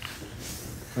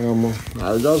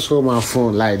 I'll just hold my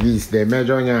phone like this. They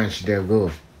measure yansh, they go.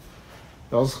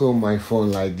 Just hold my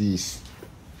phone like this.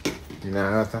 You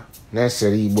know,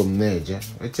 necessary boom nature.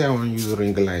 What I want to use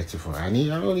ring light for? I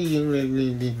don't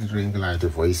need ring light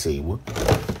for you say what?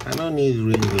 I don't need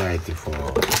ring light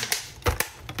for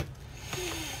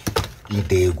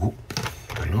Idegu.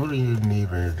 I don't really need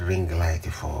ring light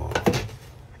for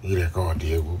you record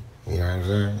Diego. You know what I'm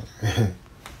saying?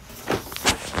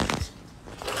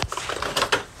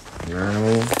 You know what I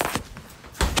mean?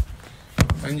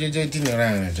 And you're just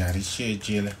around, Johnny. Shit,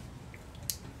 Jilla.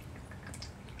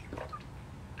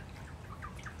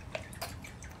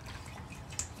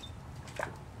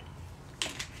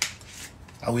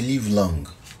 I will live long.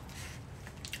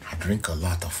 I drink a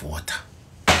lot of water.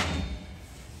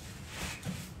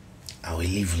 I will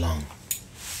live long.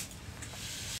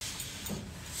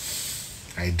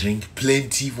 I drink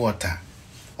plenty water.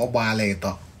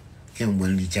 Obaleto. Can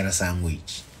when you a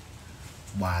sandwich.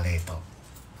 Obaleto.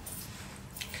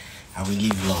 I will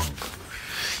live long.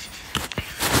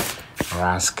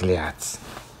 Rascaliat.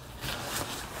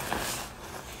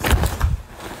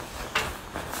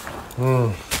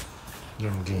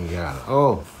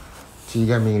 Oh, she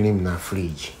got me in the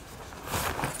fridge.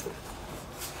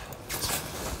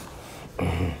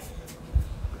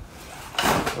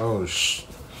 Oh, shh.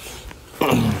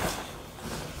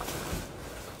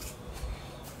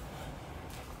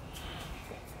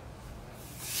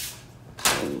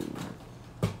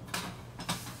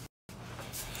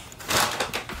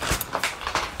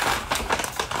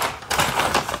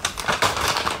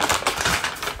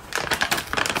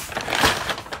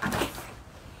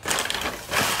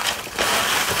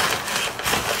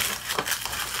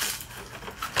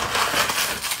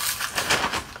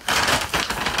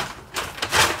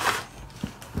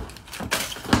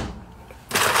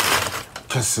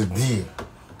 Quesadilla.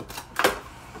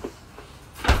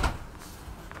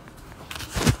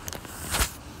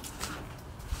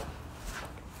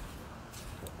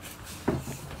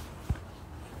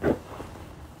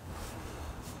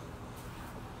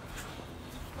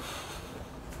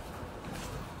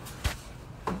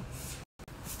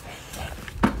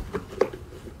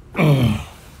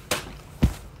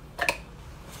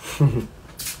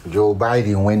 Joe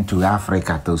Biden went to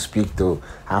Africa to speak to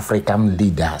African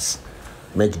leaders.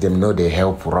 Make them know they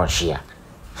help Russia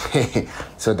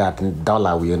so that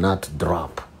dollar will not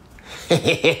drop.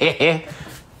 I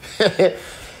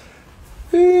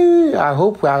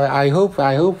hope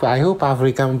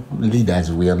African leaders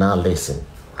will not listen.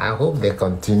 I hope they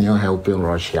continue helping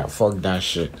Russia. Fuck that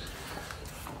shit.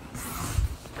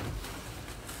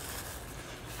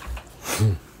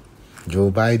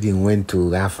 Joe Biden went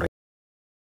to Africa.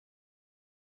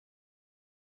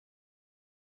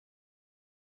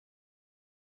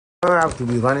 I don't have to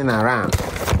be running around.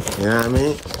 You know what I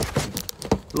mean?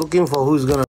 Looking for who's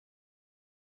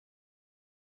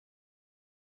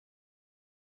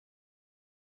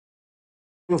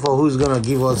gonna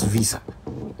give us visa.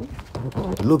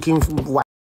 Looking for what?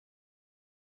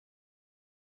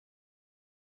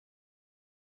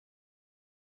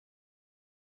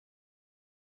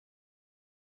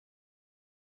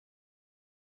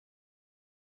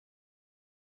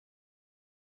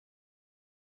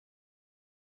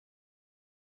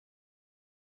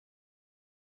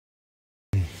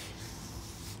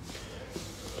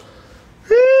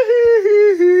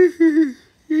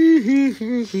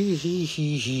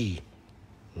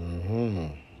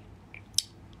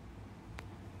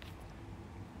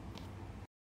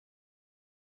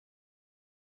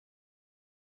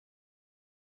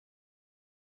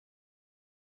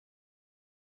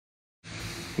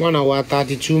 One hour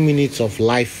 32 minutes of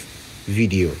live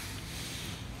video.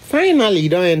 Finally,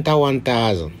 don't enter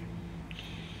 1,000.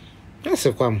 That's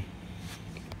a come.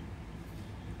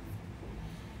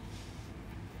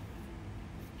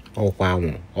 All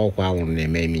pound they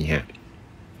made me have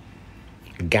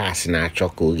gas na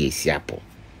choco yes apple.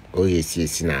 Oh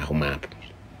yes na home apple.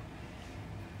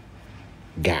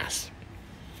 Gas.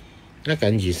 I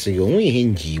can just say only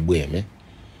hingy me.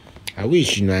 I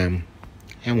wish you know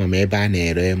I'm a meba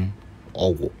na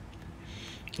ogo.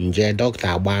 Nje doctor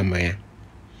agba ma ya.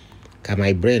 Ka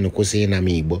my brain kwụsị na m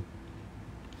Igbo.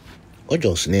 O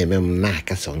just na-eme m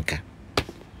na-aka sonka.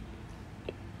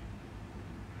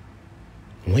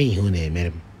 Nwe ihe ọ na-emere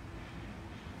m.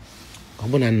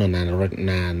 Ọbụna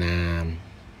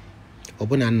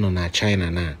nọ na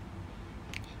China na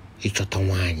ịchọta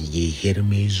nwaanyị ga-ehere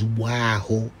m ezigbo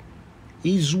ahụ.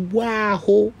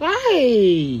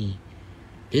 Ai!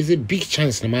 There's a big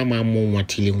chance na mama mụ nwa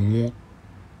tili nwụọ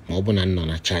ma ọbụna nọ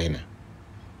na China.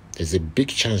 There's a big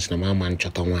chance na mama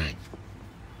nchọta nwaanyị.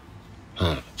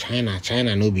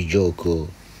 China no be joke. Oh.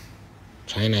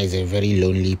 China is a very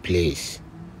lonely place.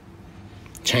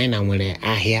 China nwere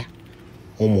ahịa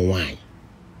ụmụ nwanyị.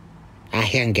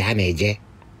 Ahịa nga a na-eje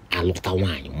alụta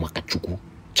nwanyị maka Chukwu.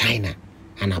 China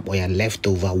a na-akpọ ya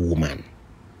leftover woman.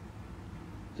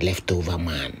 Leftover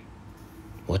man.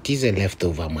 What is a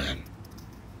leftover man?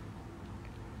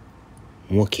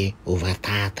 Nwoke over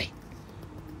 30.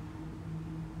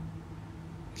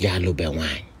 Ya lụbe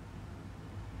nwanyị.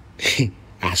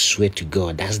 I swear to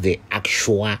God, that's the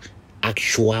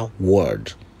actual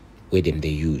word with them they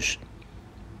use.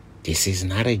 This is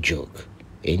not a joke.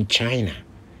 In China,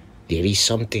 there is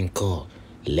something called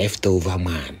leftover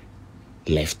man,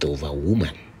 leftover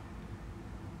woman.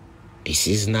 This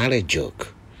is not a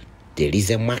joke. There is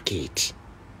a market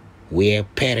where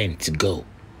parents go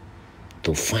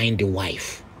to find the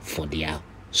wife for their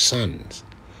sons,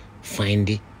 find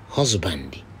the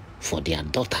husband for their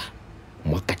daughter.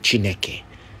 Makachineke.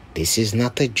 This is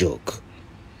not a joke.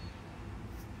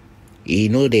 You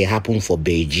know they happen for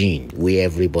Beijing, where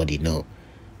everybody know.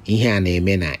 Ihe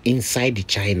na inside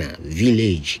China,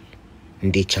 village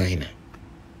in the China.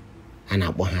 And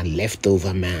a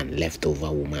leftover man,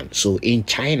 leftover woman. So in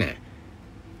China,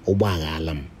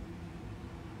 Obagalam,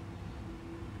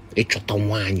 it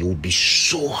will be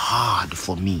so hard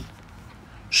for me.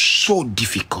 So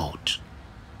difficult.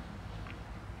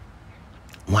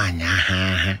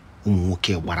 Wanya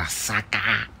umuke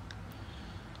warasaka.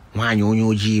 Wanya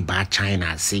onyoji ba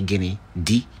China sigini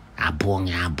di abong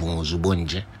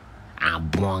zubonje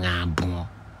abong.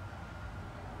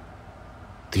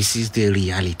 This is the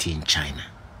reality in China.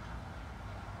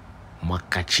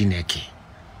 Makachineke.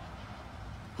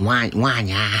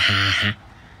 Wanya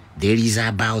there is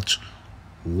about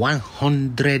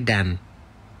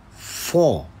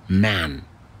 104 men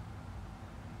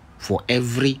for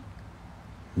every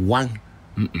one.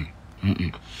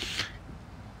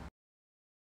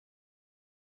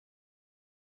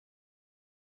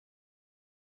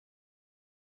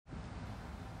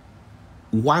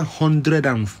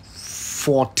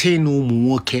 114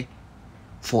 umuwoke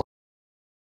for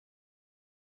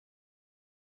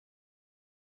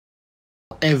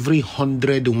every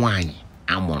 100 wine.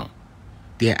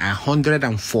 There are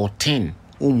 114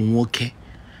 umuwoke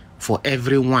for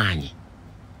every wine.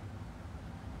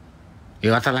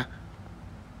 You got that?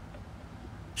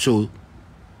 So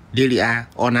there are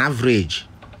on average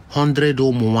 100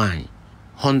 wine,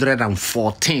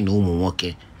 114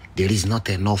 umuwoke. There is not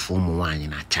enough wine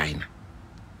in China.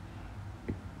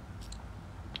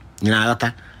 You know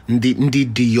that?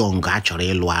 The young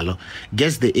actually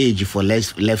guess the age for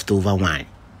leftover wine.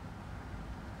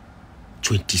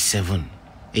 27.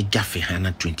 A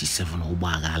Jaffehana 27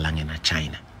 Obaga lang in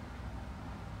China.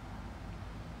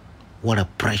 What a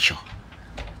pressure.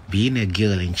 Being a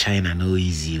girl in China no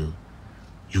easy.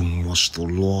 You must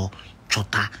law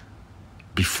chota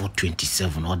before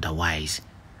 27, otherwise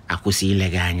akusi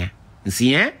ileganya.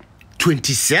 See,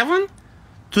 27?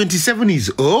 27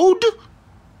 is old?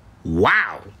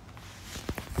 Wow.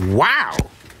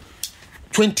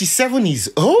 27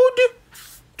 is old?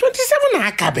 27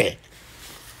 akabe.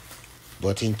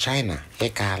 But in China,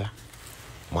 hekala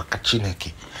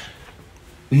makachineke.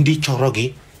 Ndi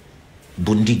choroge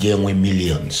bundige nwe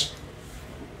millions.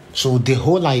 So the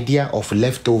whole idea of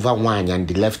leftover wine and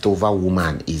the leftover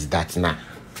woman is that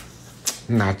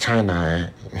now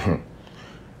China.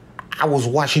 I was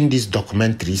watching this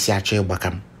documentary,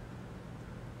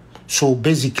 so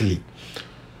basically,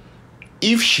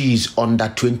 if she is under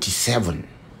 27,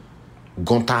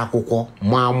 gonta akoko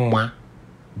mama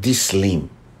this slim,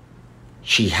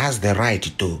 she has the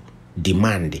right to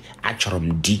demand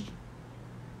actually D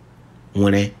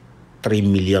 $3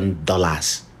 million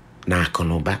na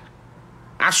konoba.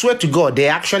 I swear to God, they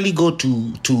actually go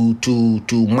to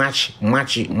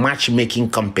matchmaking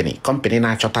company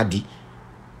na chota di.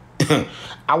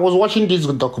 I was watching this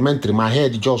documentary, my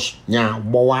head just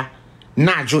bowa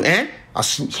naju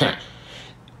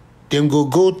Then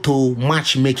go to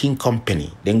matchmaking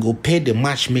company. Then go pay the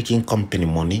matchmaking company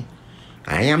money.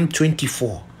 I am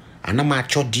 24. And I'm a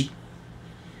chodi.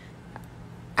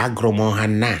 Agro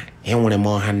mohana. Henwene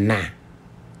mohana.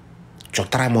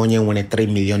 Chotra monye wene $3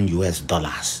 million.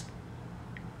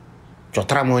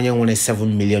 Chotra monye wene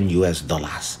 $7 million.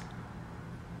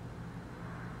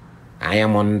 I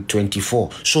am on 24.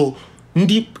 So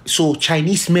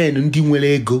Chinese men ndi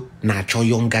nwere ego na cho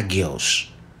younger girls.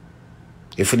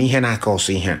 If ni hena ka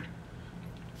oso ihe.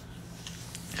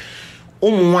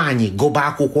 Ụmụ nwanyị goba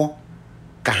akwụkwọ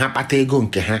ka ha kpata ego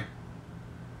nke ha.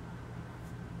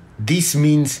 This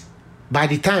means by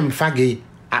the time fage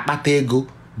akpata ego,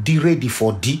 di ready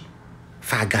for di,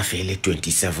 Fagafele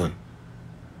 27.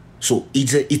 So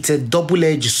it's a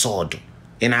double-edged sword.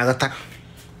 In agata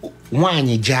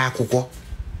nwanyị je akwụkwọ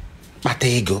kpata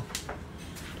ego.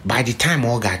 By the time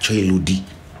ọ ga-achọ ịlụ di,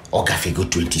 ọ gafego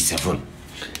 27.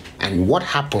 And what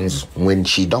happens when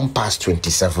she don't pass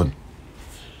 27?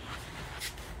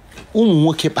 Ụmụ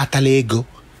nwoke kpatala ego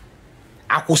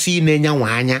akwụsị ịnenye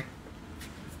nwa anya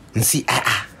nsi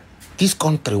this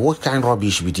country, what kind of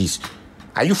rubbish with this?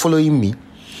 Are you following me?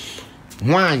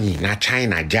 Nwanyị na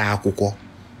China je akwụkwọ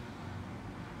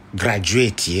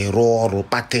graduate rụọ ọrụ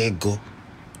kpata ego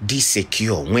dị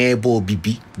secure nwee ebe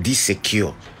obibi dị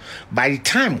secure. By the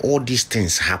time all these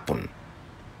things happen,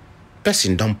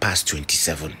 person don't pass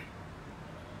 27.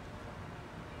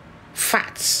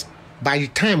 Facts. By the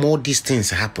time all these things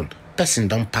happen, person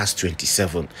don't pass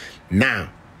 27. Now,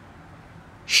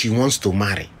 she wants to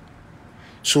marry.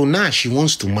 So now she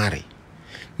wants to marry.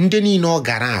 Ndị niile ọ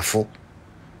gara afọ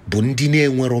bụ ndị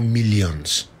na-enwero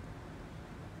millions.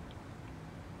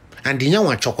 And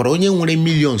nyanwa chọkwara onye nwere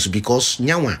millions because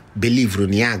nyanwa believe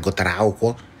na ya gụtara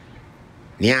akwụkwọ.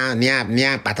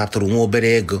 Nya patatụrụ nwa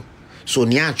obere ego. So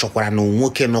nya chọkwara na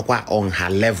nwoke nọkwa on her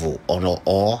level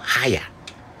or higher.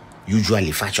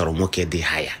 Usually fachọrọ nwoke dị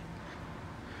higher.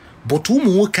 But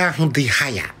ụmụ nwoke ahụ dị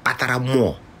higher kpatara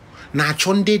more.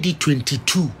 Na-achọ ndị dị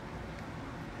 22.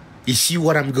 You see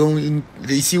what I'm going?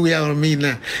 You see where I mean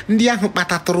now? Ndị ahụ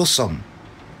kpatatụrụ some.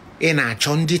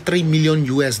 Na-achọ ndị $3 million,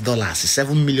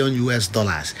 $7 million.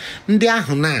 Ndị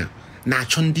ahụ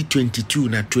na-achọ ndị 22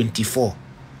 na 24.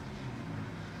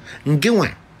 Ngenwa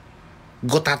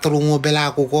gotatụrụ nwa obere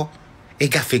akwụkwọ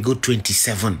ịgafego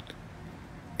 27.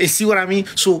 You see what I mean?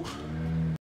 So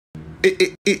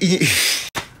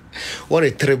what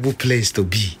a terrible place to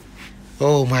be.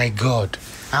 Oh my God.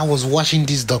 I was watching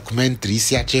this documentary.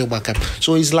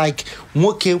 So it's like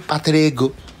nwoke kpatara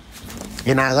ego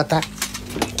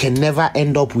can never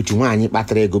end up with nwaanyị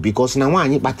kpatara ego because na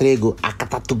nwaanyị kpatara ego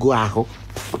akatatugo ahụ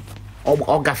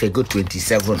ọ gafego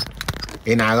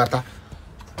 27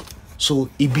 so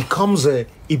it becomes a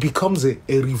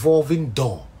revolving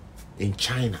door in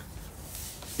China.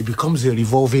 It becomes a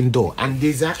revolving door, and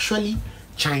there's actually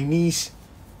Chinese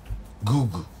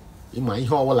Google. Ihe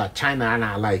ọbụla China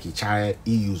na-like China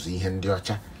use ihe ndị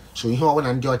ọcha. So ihe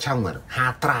ọbụla ndị ọcha nwere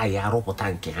ha try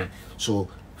arụpụta nke ha. So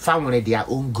fa nwere their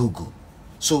own Google.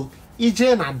 So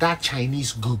ije na that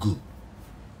Chinese Google,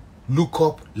 look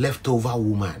up leftover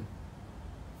woman.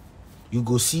 You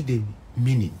go see the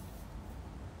meaning.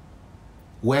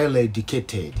 Well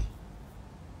educated,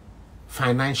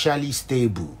 financially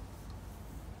stable,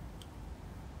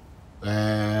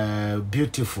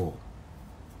 beautiful,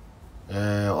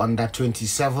 under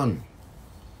 27.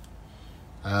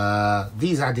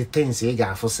 These are the things you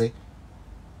got to say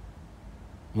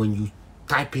when you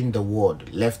type in the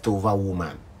word leftover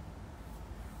woman.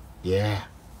 Yeah,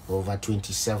 over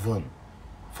 27,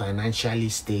 financially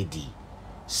steady,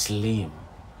 slim,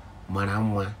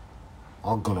 manamwa,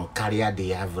 are gonna carry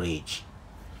the average.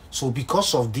 So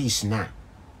because of this now,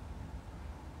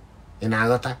 in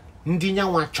agata, ndị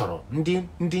nyanwa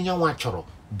chọrọ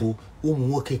bụ ụmụ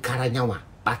nwoke kara nyanwa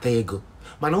kpata ego.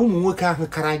 Mana ụmụ nwoke ahụ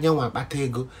kara nyanwa kpata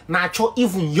ego na-achọ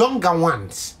even younger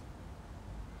ones.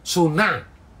 So now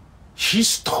she's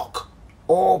stuck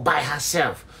all by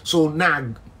herself. So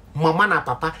now mama na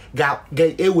papa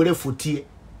ga-ewere fotie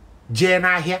jee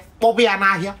n'ahịa kpọba ya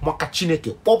n'ahịa maka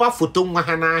Chineke, kpọba foto nwa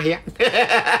ha n'ahịa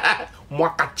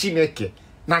maka Chineke.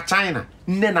 Na China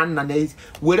nne na nna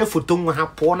na-were foto nwa ha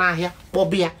pụọ n'ahịa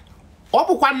kpọba ya. Ọ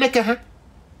bụkwa nneke ha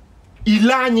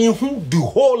ile anya ihu the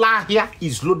whole ahịa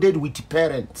is loaded with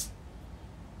parents.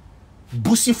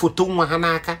 Busi foto nwa ha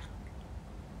n'aka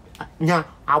nya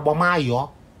agbamayo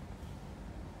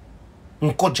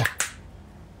nkoja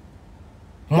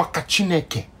maka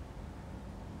Chineke.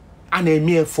 A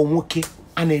na-eme efo nwoke,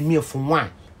 a na-eme efo nwaanyị.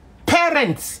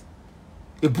 Parents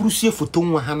eburusie foto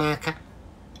nwa ha n'aka.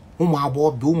 Ụmụ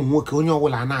agbọghọ ụmụ nwoke onye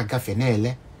ọbụla na-agafe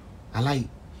na-ele ala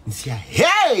nsi ya.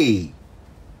 Hey!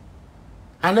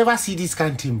 I never see this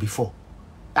kind of thing before.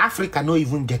 Africa no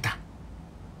even get am.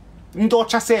 Ndị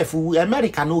ọcha sef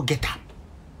America no get am.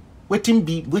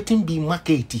 Wetin be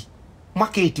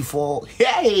market for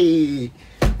hey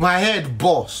my head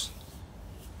boss.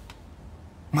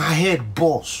 My head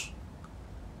boss.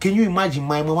 Can you imagine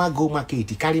my mama go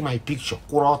market carry my picture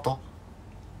kwụrụ ọtọ?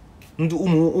 Ndị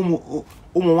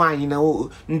ụmụ nwaanyị na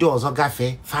ndị ọzọ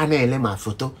gafe fa na-ele ma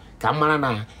foto ka mara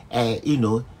na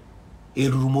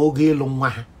eruru m oge ịlụ nwa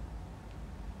ha.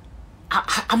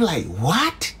 I'm like,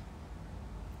 what?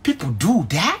 People do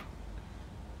that?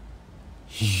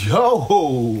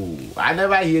 Yo, I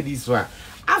never hear this one.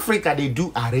 Africa they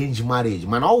do arranged marriage.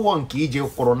 Man, all one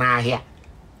kije corona here.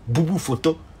 Bubu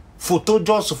photo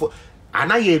just for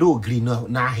anayero green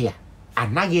na here.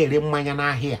 Anayere mmanya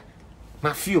na here.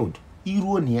 Na field.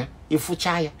 Ironia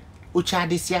efuchaya. Ucha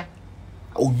desia.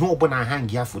 Onyo bona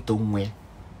hang ya photo nwe.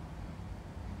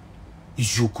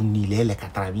 Ijoku nilele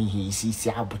katrami hi isi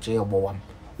abuche yobowam.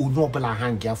 Onyo bona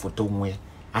hang ya photo nwe.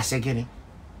 Asegene.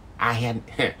 Ahia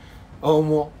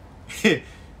omo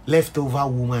leftover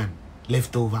woman,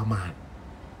 leftover man.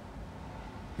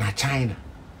 Na China.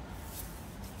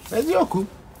 Eziokwu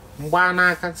mgba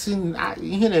n'aka si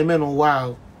ihe na-eme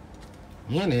n'ụwa.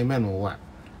 Ihe na-eme n'ụwa.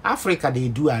 Africa they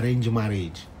do arrange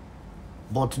marriage.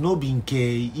 But no be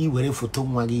nke iwere foto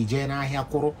nwa gị jee n'ahịa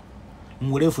kwụrụ.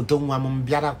 Mwere foto nwa m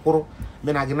bịara kwụrụ.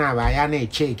 Mena gị na-aba ya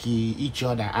na-check each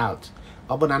other out.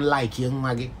 Ọ bụ na like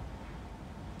nwa gị.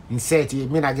 Insert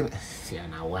mena gị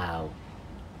na wow.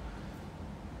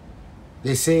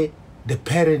 They say the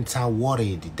parents are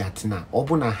worried that now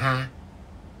obuna ha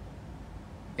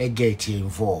get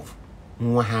involved.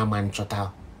 Nwa ha man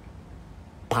chota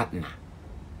partner.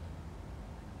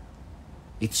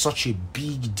 It's such a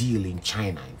big deal in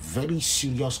China, very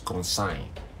serious concern.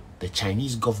 The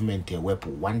Chinese government they work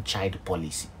one-child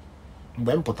policy.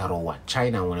 When Potarowa,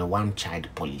 China on a one-child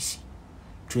policy.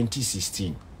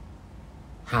 2016.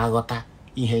 Ha gota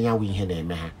ihe ya wi ihe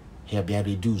na-eme ha. Here be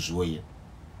reduce way.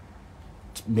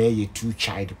 May a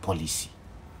two-child policy.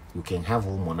 You can have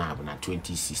woman in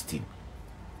 2016.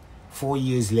 4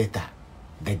 years later,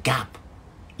 the gap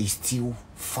is still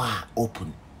far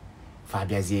open.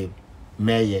 Fabia's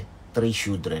may 3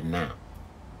 children now.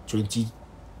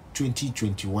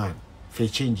 2021, they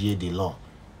change the law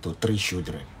to 3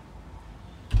 children.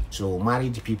 So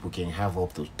married people can have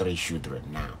up to 3 children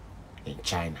now in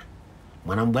China.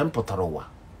 Manambem Potarowa,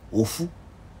 Ofu.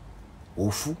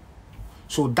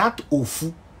 So that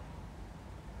Ofu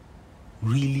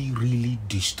really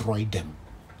destroyed them.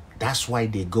 That's why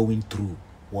they're going through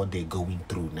what they're going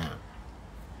through now.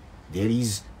 There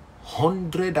is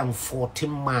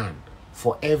 114 man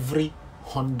for every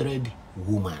 100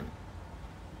 woman.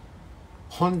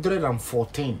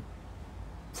 114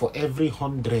 for every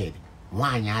 100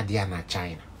 wine adia na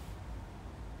China.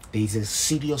 There is a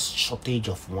serious shortage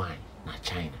of wine na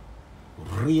China.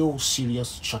 Real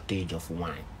serious shortage of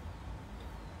wine.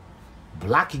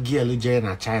 Black girl in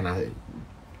China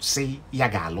say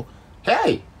Yagalo,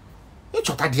 hey,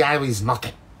 HOTD is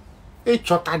nothing.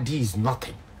 HOTD is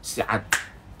nothing.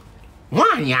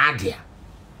 One yadia.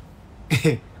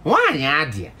 One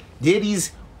yadia. There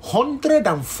is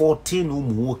 114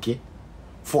 umuoke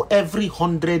for every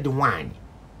 100 wine.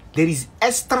 There is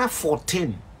extra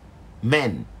 14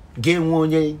 men.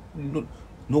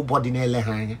 Nobody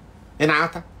in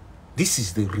and this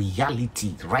is the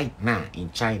reality right now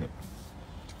in China.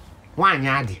 One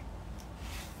yard.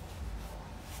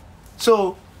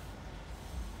 So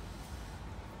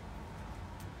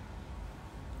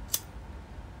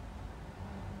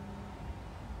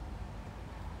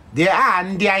there are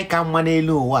and I can money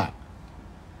low.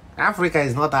 Africa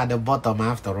is not at the bottom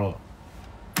after all.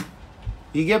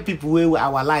 You get people where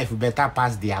our life better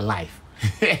pass their life.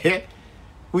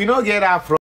 We don't get that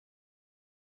from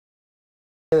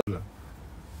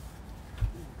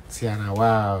Siana,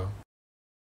 wow.